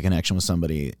able to make a connection with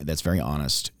somebody that's very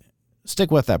honest, stick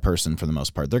with that person for the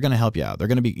most part. They're going to help you out. They're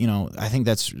going to be, I think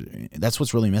that's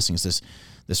what's really missing is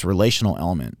this relational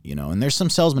element, and there's some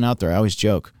salesmen out there. I always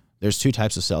joke, there's two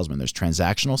types of salesmen. There's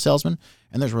transactional salesmen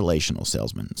and there's relational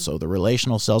salesmen. So the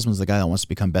relational salesman is the guy that wants to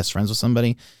become best friends with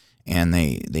somebody, and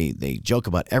they joke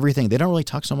about everything. They don't really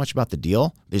talk so much about the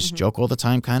deal. They just joke all the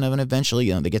time, kind of, and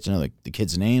eventually, they get to know the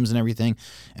kids' names and everything.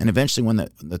 And eventually, when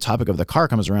the topic of the car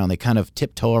comes around, they kind of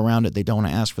tiptoe around it. They don't want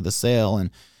to ask for the sale. And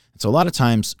so a lot of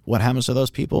times what happens to those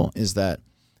people is that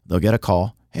they'll get a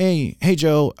call. Hey,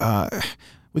 Joe,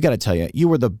 we got to tell you, you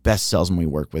were the best salesman we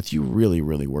worked with. You really,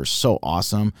 really were so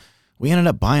awesome. We ended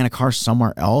up buying a car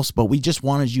somewhere else, but we just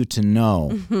wanted you to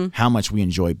know how much we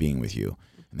enjoy being with you.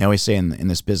 And they always say in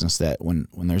this business that when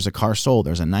there's a car sold,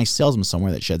 there's a nice salesman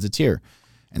somewhere that sheds a tear.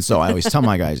 And so I always tell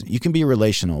my guys, you can be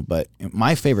relational, but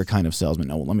my favorite kind of salesman,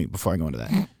 before I go into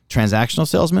that, transactional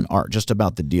salesmen are just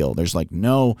about the deal. There's like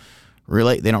no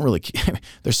they don't really,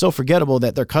 they're so forgettable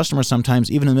that their customers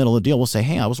sometimes, even in the middle of the deal, will say,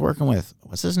 hey, I was working with,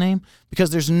 what's his name?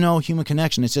 Because there's no human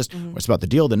connection. It's just, it's about the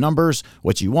deal, the numbers,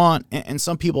 what you want. And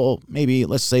some people, maybe,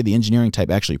 let's say the engineering type,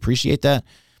 actually appreciate that.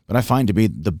 But I find to be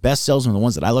the best salesmen, the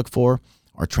ones that I look for,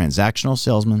 are transactional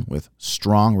salesmen with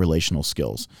strong relational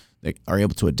skills. They are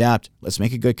able to adapt. Let's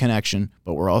make a good connection,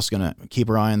 but we're also going to keep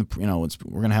our eye on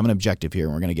we're going to have an objective here,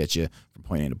 and we're going to get you from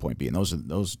point A to point B. And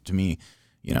those to me,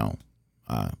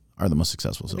 are the most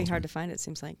successful salesmen. It'll be hard to find, it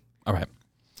seems like. All right.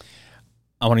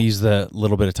 I want to use the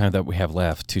little bit of time that we have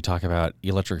left to talk about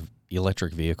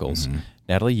electric vehicles.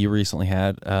 Natalie, you recently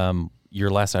had your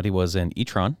last Audi was an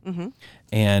e-tron,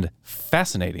 and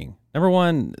fascinating. Number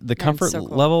one, the comfort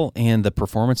level and the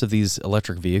performance of these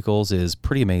electric vehicles is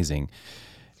pretty amazing.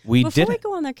 Before we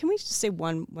go on there, can we just say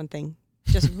one thing,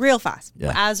 just real fast,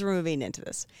 as we're moving into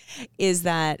this, is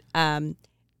that in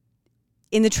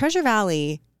the Treasure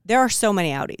Valley, there are so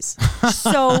many Audis,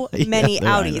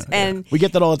 Audis, and we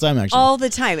get that all the time, actually. All the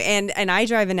time, and I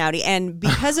drive an Audi, and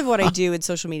because of what I do in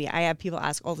social media, I have people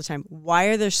ask all the time, why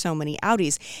are there so many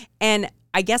Audis? And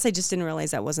I guess I just didn't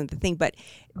realize that wasn't the thing, but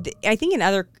I think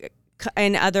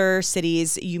in other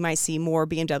cities you might see more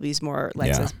BMWs, more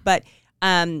Lexus, but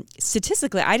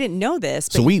statistically, I didn't know this.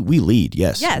 But so we lead,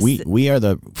 yes. We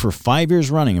are for 5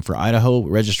 years running, and for Idaho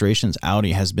registrations,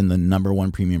 Audi has been the number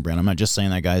one premium brand. I'm not just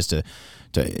saying that, guys,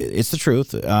 it's the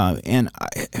truth.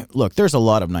 Look, there's a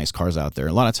lot of nice cars out there.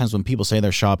 A lot of times when people say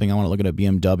they're shopping, I want to look at a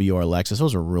BMW or a Lexus.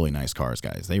 Those are really nice cars,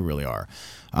 guys. They really are.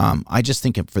 I just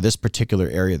think for this particular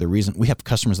area, the reason we have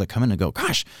customers that come in and go,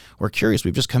 gosh, we're curious.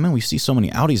 We've just come in. We see so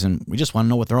many Audis, and we just want to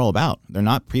know what they're all about. They're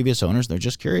not previous owners. They're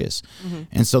just curious.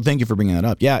 And so thank you for bringing that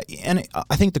up. Yeah, and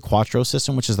I think the Quattro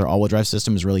system, which is their all-wheel drive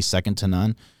system, is really second to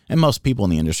none. And most people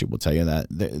in the industry will tell you that.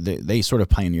 They sort of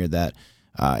pioneered that.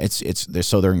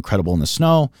 They're incredible in the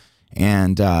snow,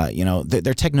 and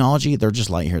their technology, they're just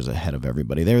light years ahead of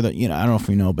everybody. They're I don't know if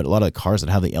you know, but a lot of the cars that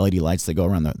have the LED lights that go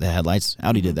around the headlights,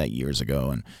 Audi did that years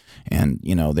ago, and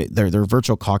their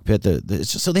virtual cockpit,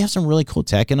 so they have some really cool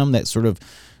tech in them that sort of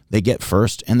they get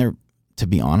first, and they're, to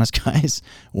be honest, guys,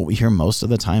 what we hear most of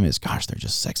the time is, gosh, they're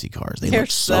just sexy cars. They're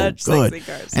look so good, sexy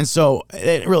cars. And so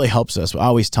it really helps us. I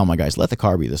always tell my guys, let the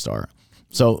car be the star.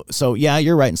 So yeah,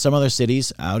 you're right. In some other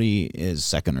cities, Audi is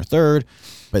second or third,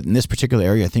 but in this particular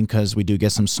area, I think because we do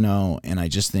get some snow, and I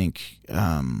just think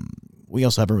we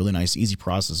also have a really nice, easy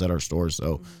process at our stores.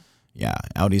 So yeah,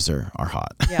 Audis are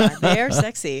hot. Yeah, they are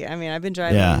sexy. I mean, I've been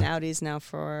driving Audis now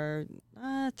for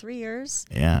 3 years.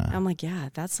 Yeah, I'm like,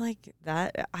 that's like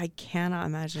that. I cannot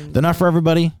imagine. They're not for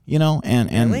everybody, and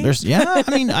really? there's I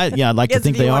mean, I'd like to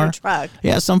think they are. Truck.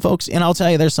 Yeah, some folks, and I'll tell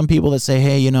you, there's some people that say,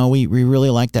 hey, we really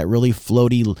like that really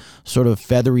floaty, sort of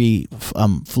feathery,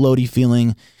 floaty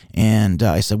feeling. And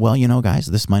I said, well, guys,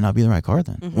 this might not be the right car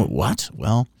then. What?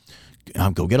 Well,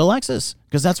 go get a Lexus,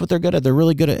 because that's what they're good at. They're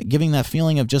really good at giving that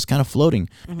feeling of just kind of floating.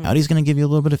 Audi's going to give you a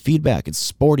little bit of feedback. It's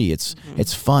sporty. It's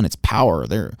fun. It's power.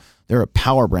 They're they're a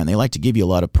power brand. They like to give you a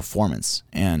lot of performance,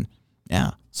 and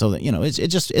so that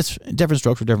it's different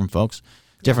strokes for different folks,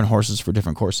 different horses for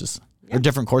different courses. Or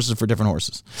different courses for different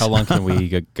horses. How long can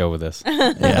we go with this?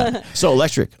 So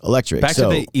electric. Back to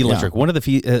the electric. One of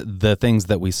the things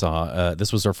that we saw,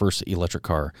 this was our first electric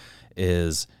car,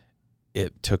 is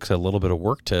it took a little bit of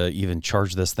work to even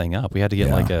charge this thing up. We had to get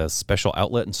like a special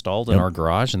outlet installed in our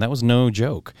garage, and that was no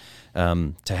joke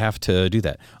to have to do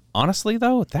that. Honestly,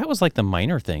 though, that was like the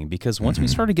minor thing, because once we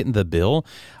started getting the bill,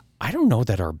 I don't know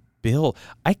that our bill,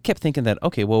 I kept thinking that,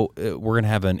 okay, well, we're going to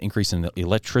have an increase in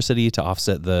electricity to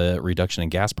offset the reduction in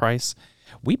gas price.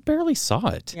 We barely saw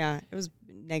it. Yeah, it was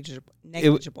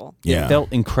negligible. It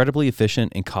felt incredibly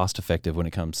efficient and cost effective when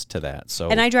it comes to that.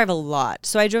 And I drive a lot.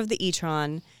 So I drove the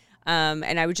e-tron,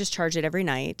 and I would just charge it every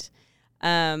night.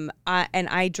 And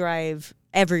I drive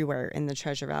everywhere in the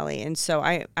Treasure Valley. And so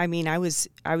I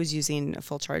was using a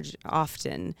full charge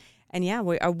often. And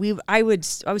I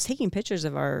was taking pictures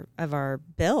of our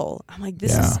bill. I'm like,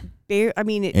 this is bare. I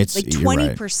mean, it's like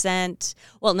 20%.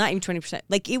 Well, not even 20%.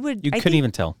 Like it would. You couldn't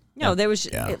even tell. No, there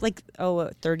was like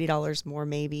 $30 more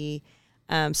maybe.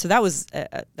 So that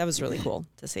was really cool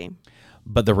to see.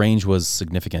 But the range was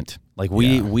significant. Like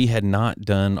we had not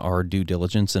done our due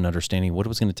diligence in understanding what it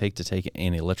was going to take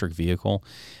an electric vehicle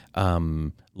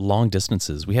long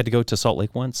distances. We had to go to Salt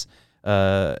Lake once,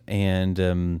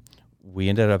 and we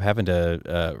ended up having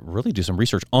to really do some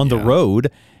research on the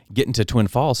road, getting to Twin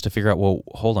Falls to figure out, well,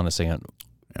 hold on a second,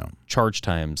 charge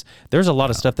times. There's a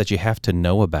lot of stuff that you have to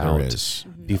know about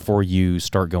before you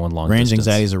start going long Range distance.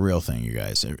 anxiety is a real thing, you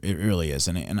guys. It really is.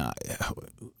 And the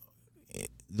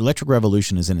electric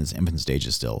revolution is in its infant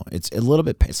stages still. It's a little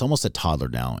bit, it's almost a toddler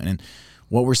now. And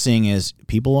what we're seeing is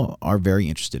people are very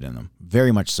interested in them,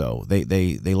 very much so.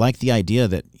 They like the idea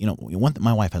that,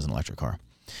 my wife has an electric car.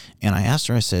 And I asked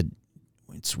her, I said,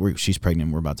 she's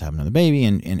pregnant. We're about to have another baby,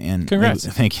 and congrats.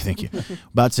 Thank you.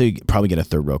 About to probably get a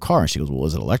third row car. And she goes, well,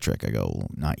 is it electric? I go, well,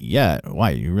 not yet.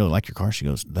 Why? You really like your car? She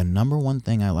goes, the number one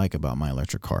thing I like about my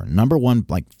electric car, number one,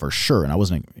 like for sure, and I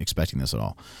wasn't expecting this at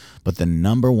all, but the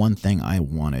number one thing I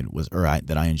wanted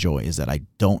that I enjoy is that I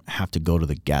don't have to go to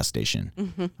the gas station.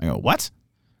 I go, what?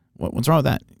 What's wrong with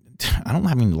that? I don't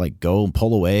have to go and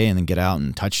pull away and then get out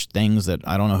and touch things that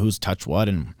I don't know who's touched what,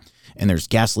 and there's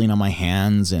gasoline on my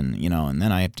hands, and and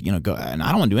then I have to go, and I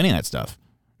don't want to do any of that stuff.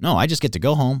 No, I just get to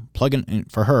go home, plug in.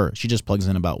 For her, she just plugs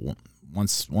in about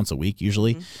once a week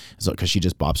usually, because she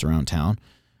just bops around town.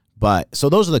 But so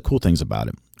those are the cool things about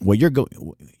it. What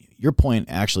your point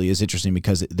actually is interesting,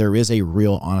 because there is a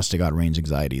real honest to God range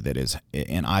anxiety that is,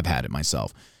 and I've had it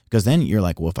myself. Because then you're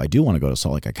like, well, if I do want to go to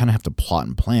Salt Lake, I kind of have to plot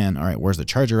and plan. All right, where's the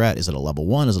charger at? Is it a level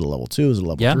 1? Is it a level 2? Is it a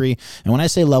level 3? And when I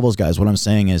say levels, guys, what I'm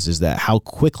saying is that how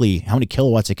many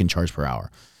kilowatts it can charge per hour.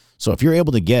 So if you're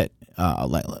able to get, we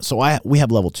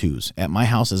have level 2s. At my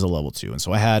house is a level 2. And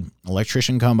so I had an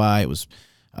electrician come by. It was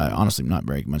honestly not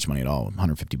very much money at all,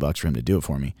 $150 for him to do it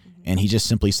for me. And he just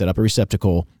simply set up a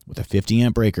receptacle with a 50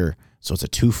 amp breaker. So it's a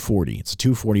 240. It's a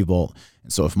 240 volt.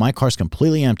 And so if my car's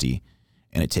completely empty,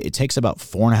 and it takes about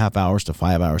 4.5 hours to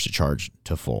 5 hours to charge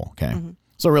to full. Okay,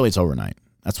 so really it's overnight.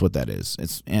 That's what that is.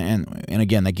 It's and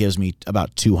again, that gives me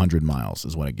about 200 miles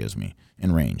is what it gives me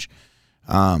in range.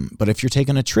 But if you're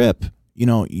taking a trip, you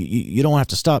don't have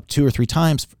to stop 2 or 3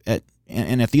 times.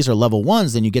 And if these are level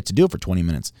 1s, then you get to do it for 20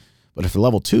 minutes. But if they're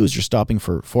level 2s, you're stopping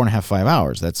for 4.5, 5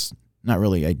 hours. That's not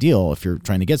really ideal if you're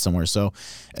trying to get somewhere. So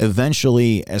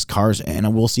eventually, as cars,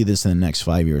 and we'll see this in the next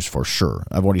 5 years for sure.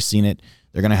 I've already seen it.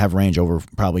 They're going to have range over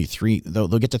probably they'll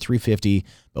get to 350,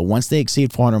 but once they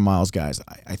exceed 400 miles, guys,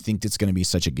 I think it's going to be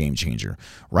such a game changer.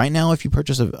 Right now, if you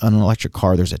purchase an electric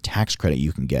car, there's a tax credit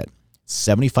you can get.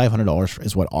 $7,500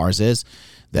 is what ours is.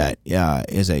 That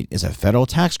is a federal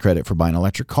tax credit for buying an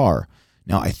electric car.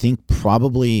 Now, I think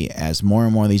probably as more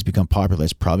and more of these become popular,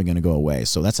 it's probably going to go away.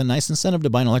 So that's a nice incentive to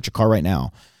buy an electric car right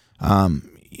now.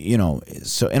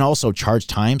 So, and also charge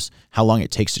times, how long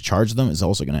it takes to charge them is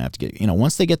also going to have to get,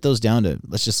 once they get those down to,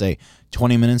 let's just say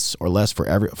 20 minutes or less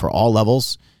for all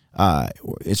levels,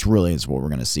 it's what we're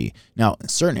going to see. Now,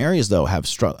 certain areas though have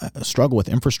struggle with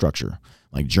infrastructure,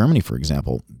 like Germany, for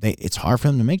example. It's hard for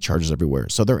them to make charges everywhere.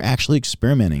 So they're actually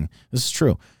experimenting. This is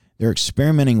true. They're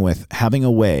experimenting with having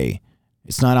a way.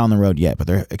 It's not on the road yet, but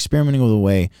they're experimenting with a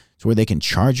way to where they can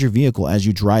charge your vehicle as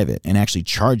you drive it and actually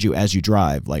charge you as you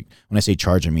drive. Like when I say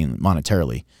charge, I mean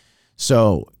monetarily.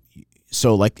 So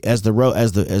like as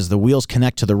the wheels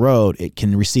connect to the road, it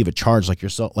can receive a charge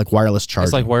like wireless charging.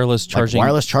 It's like wireless charging. Like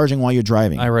wireless charging while you're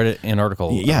driving. I read an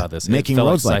article about this. Making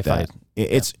roads like that.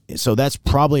 So that's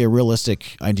probably a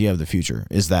realistic idea of the future,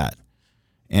 is that.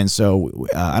 And so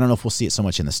I don't know if we'll see it so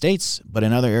much in the States, but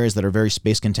in other areas that are very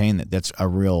space contained, that's a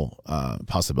real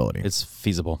possibility. It's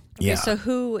feasible. Okay, so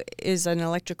who is an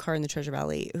electric car in the Treasure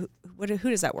Valley? Who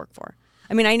does that work for?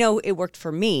 I mean, I know it worked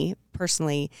for me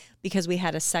personally because we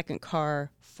had a second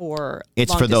car for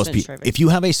it's for those people. If you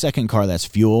have a second car that's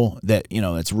fuel, that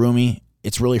it's roomy,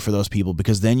 it's really for those people,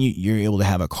 because then you're able to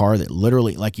have a car that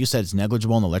literally, like you said, it's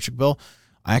negligible in the electric bill.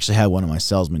 I actually had one of my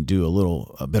salesmen do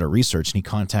a bit of research, and he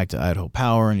contacted Idaho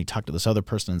Power, and he talked to this other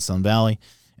person in Sun Valley,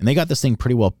 and they got this thing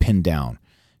pretty well pinned down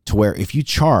to where if you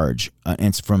charge, and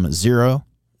it's from zero,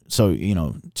 so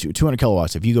 200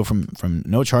 kilowatts. If you go from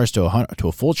no charge to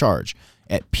a full charge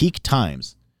at peak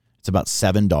times, it's about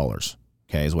 $7.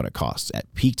 Okay, is what it costs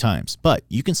at peak times. But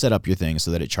you can set up your thing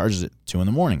so that it charges at 2 in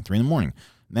the morning, 3 in the morning.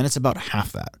 And then it's about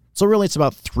half that. So really, it's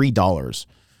about $3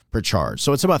 per charge.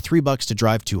 So it's about $3 to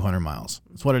drive 200 miles.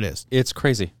 That's what it is. It's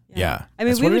crazy. Yeah. I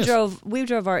mean, we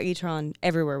drove our e-tron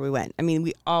everywhere we went. I mean,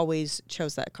 we always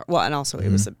chose that car. Well, and also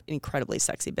it was an incredibly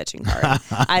sexy bitching car.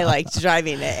 I liked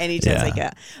driving it any chance I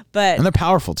get. And they're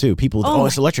powerful too. People,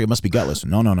 it's electric. It must be gutless.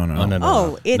 No.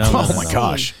 Oh my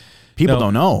gosh. People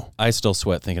don't know. I still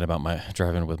sweat thinking about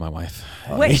driving with my wife.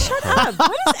 Wait, shut up.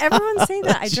 Why does everyone say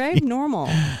that? I drive normal.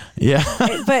 Yeah.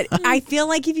 But I feel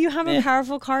like if you have a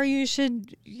powerful car, you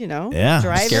should,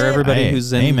 drive Scare it. everybody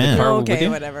who's in the car with you.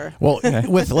 Whatever. Well,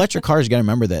 with electric cars, you got to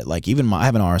remember that, like, even I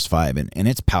have an RS5, and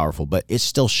it's powerful, but it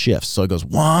still shifts. So it goes,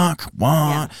 wonk,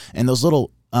 wonk. And those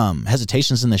little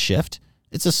hesitations in the shift,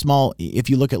 it's a small, if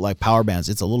you look at like power bands,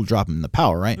 it's a little drop in the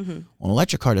power, right? Well, an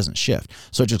electric car doesn't shift.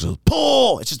 So it just goes,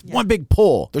 pull. It's just one big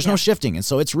pull. There's no shifting. And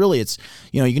so it's really,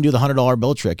 you can do the $100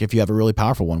 bill trick if you have a really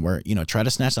powerful one where, try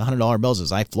to snatch the $100 bills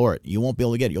as I floor it. You won't be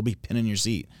able to get it. You'll be pinning your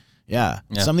seat. Yeah.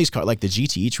 Some of these cars, like the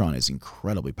GT e-tron, is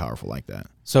incredibly powerful like that.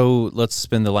 So let's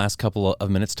spend the last couple of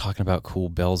minutes talking about cool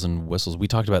bells and whistles. We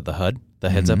talked about the HUD, the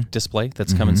heads-up display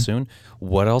that's coming soon.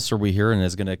 What else are we hearing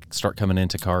is going to start coming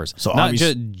into cars? So not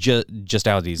just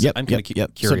Audis. Yep, I'm kind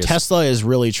of curious. So Tesla is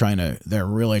really trying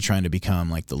to become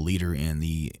like the leader in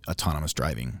the autonomous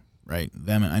driving. Right?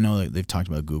 I know that they've talked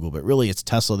about Google, but really it's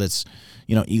Tesla that's,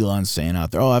 Elon's saying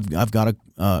out there, I've got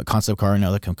a concept car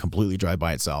now that can completely drive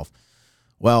by itself.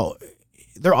 Well,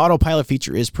 their autopilot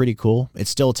feature is pretty cool. It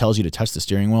still tells you to touch the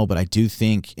steering wheel, but I do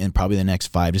think in probably the next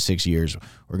 5 to 6 years,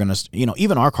 we're going to,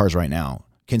 even our cars right now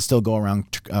can still go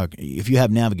around. If you have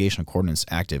navigational coordinates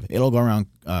active, it'll go around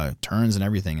turns and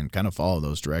everything and kind of follow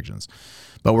those directions.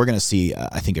 But we're going to see,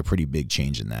 I think, a pretty big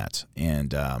change in that.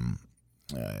 And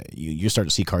you start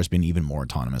to see cars being even more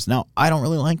autonomous. Now, I don't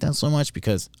really like that so much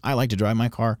because I like to drive my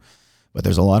car. But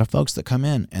there's a lot of folks that come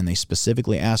in and they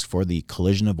specifically ask for the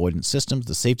collision avoidance systems,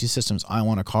 the safety systems. I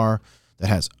want a car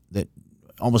that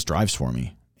almost drives for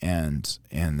me, and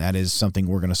that is something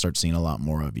we're going to start seeing a lot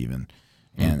more of even.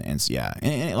 And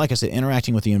like I said,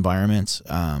 interacting with the environment.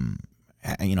 I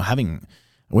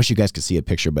wish you guys could see a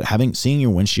picture, but seeing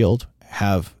your windshield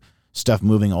have stuff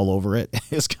moving all over it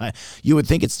is you would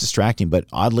think it's distracting, but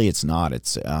oddly it's not.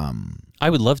 It's I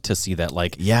would love to see that,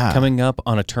 coming up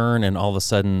on a turn and all of a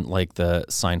sudden, like the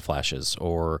sign flashes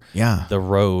or the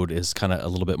road is kind of a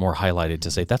little bit more highlighted to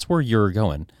say that's where you're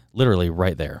going, literally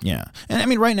right there. Yeah. And I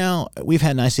mean, right now we've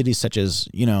had nice cities such as,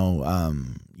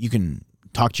 you can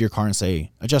talk to your car and say,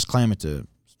 adjust climate to,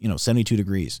 72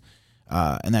 degrees.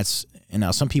 And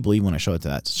now some people, even when I show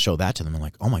that to them, I'm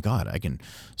like, oh my God, I can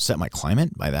set my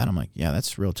climate by that. I'm like, yeah,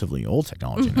 that's relatively old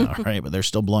technology now, right? But they're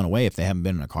still blown away if they haven't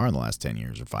been in a car in the last 10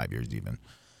 years or 5 years even.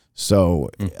 So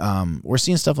we're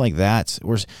seeing stuff like that.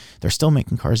 They're still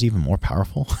making cars even more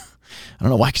powerful. I don't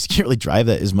know why, because you can't really drive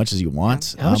that as much as you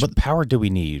want. How much power do we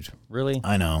need? Really?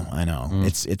 I know.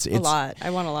 It's a lot. I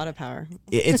want a lot of power.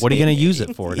 What are you going to use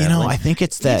it for? I think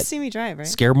it's that. You see me drive, right?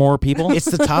 Scare more people? It's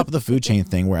the top of the food chain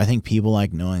thing where I think people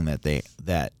like knowing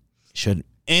that should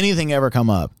anything ever come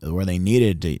up where they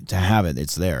needed to have it,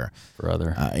 it's there.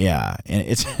 Brother. And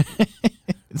it's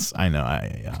I know.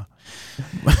 Yeah.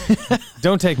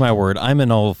 Don't take my word. I'm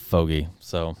an old fogey,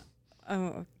 so.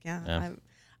 Oh, yeah.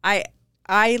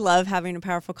 I love having a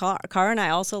powerful car, and I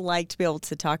also like to be able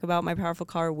to talk about my powerful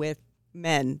car with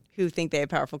men who think they have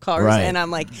powerful cars, right. And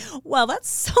I'm like, well, that's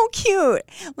so cute.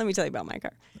 Let me tell you about my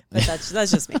car. But that's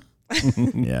just me.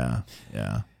 Yeah.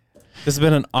 This has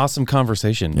been an awesome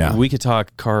conversation. Yeah. We could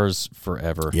talk cars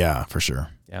forever. Yeah, for sure.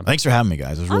 Yeah. Thanks for having me,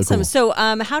 guys. It was really cool. So,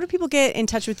 how do people get in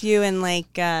touch with you and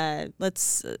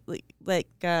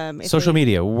social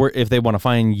media? If they want to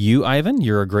find you, Ivan,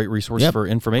 you're a great resource for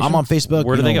information. I'm on Facebook.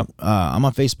 Where do they go? I'm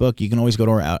on Facebook. You can always go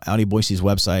to our Audi Boise's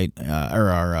website or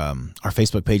our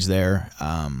Facebook page there.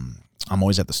 I'm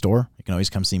always at the store. You can always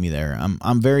come see me there.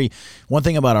 One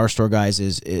thing about our store, guys,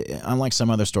 is unlike some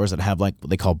other stores that have like what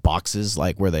they call boxes,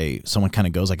 like where someone kind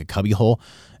of goes like a cubby hole.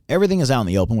 Everything is out in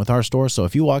the open with our store. So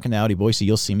if you walk into Audi Boise,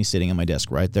 you'll see me sitting at my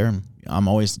desk right there. I'm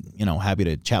always, happy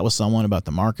to chat with someone about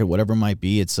the market, whatever it might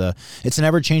be. It's an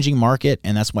ever-changing market,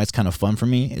 and that's why it's kind of fun for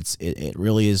me. It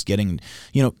really is getting,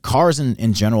 cars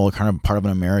in general are kind of part of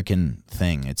an American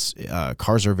thing.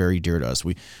 Cars are very dear to us.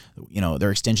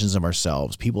 They're extensions of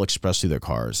ourselves. People express through their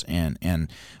cars. And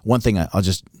one thing I'll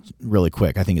just really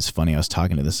quick, I think it's funny. I was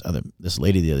talking to this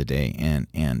lady the other day, and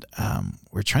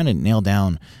we're trying to nail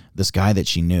down this guy that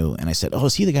she knew, and I said, "Oh,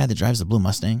 is he the guy that drives the blue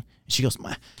Mustang?" And she goes,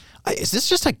 "Is this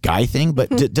just a guy thing? But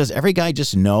does every guy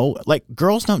just know? Like,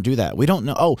 girls don't do that. We don't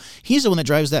know. Oh, he's the one that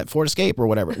drives that Ford Escape or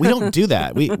whatever. We don't do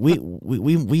that. We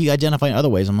identify in other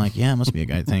ways." I'm like, "Yeah, it must be a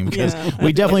guy thing because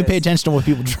we definitely pay attention to what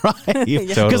people drive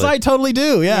because I totally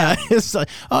do. Yeah, it's like,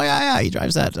 oh yeah, he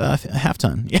drives that half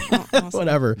ton. Yeah, awesome.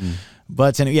 Whatever."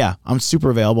 But I'm super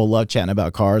available. Love chatting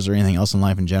about cars or anything else in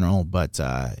life in general. But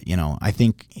I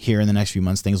think here in the next few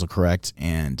months things will correct,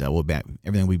 and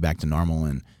everything will be back to normal,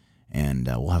 and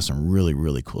we'll have some really,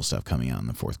 really cool stuff coming out in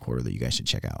the fourth quarter that you guys should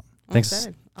check out. Thanks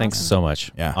so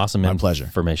much. Yeah, awesome. My pleasure.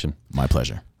 Information. My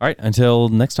pleasure. All right, until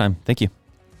next time. Thank you.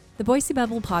 The Boise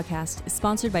Bubble podcast is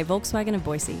sponsored by Volkswagen of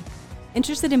Boise.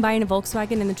 Interested in buying a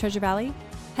Volkswagen in the Treasure Valley?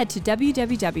 Head to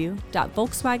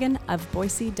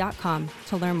www.volkswagenofboise.com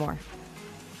to learn more.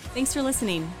 Thanks for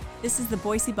listening. This is the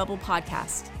Boise Bubble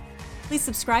podcast. Please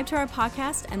subscribe to our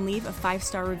podcast and leave a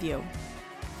 5-star review.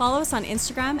 Follow us on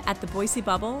Instagram at the Boise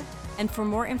Bubble, and for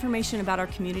more information about our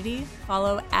community,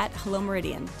 follow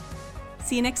 @HelloMeridian.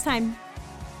 See you next time.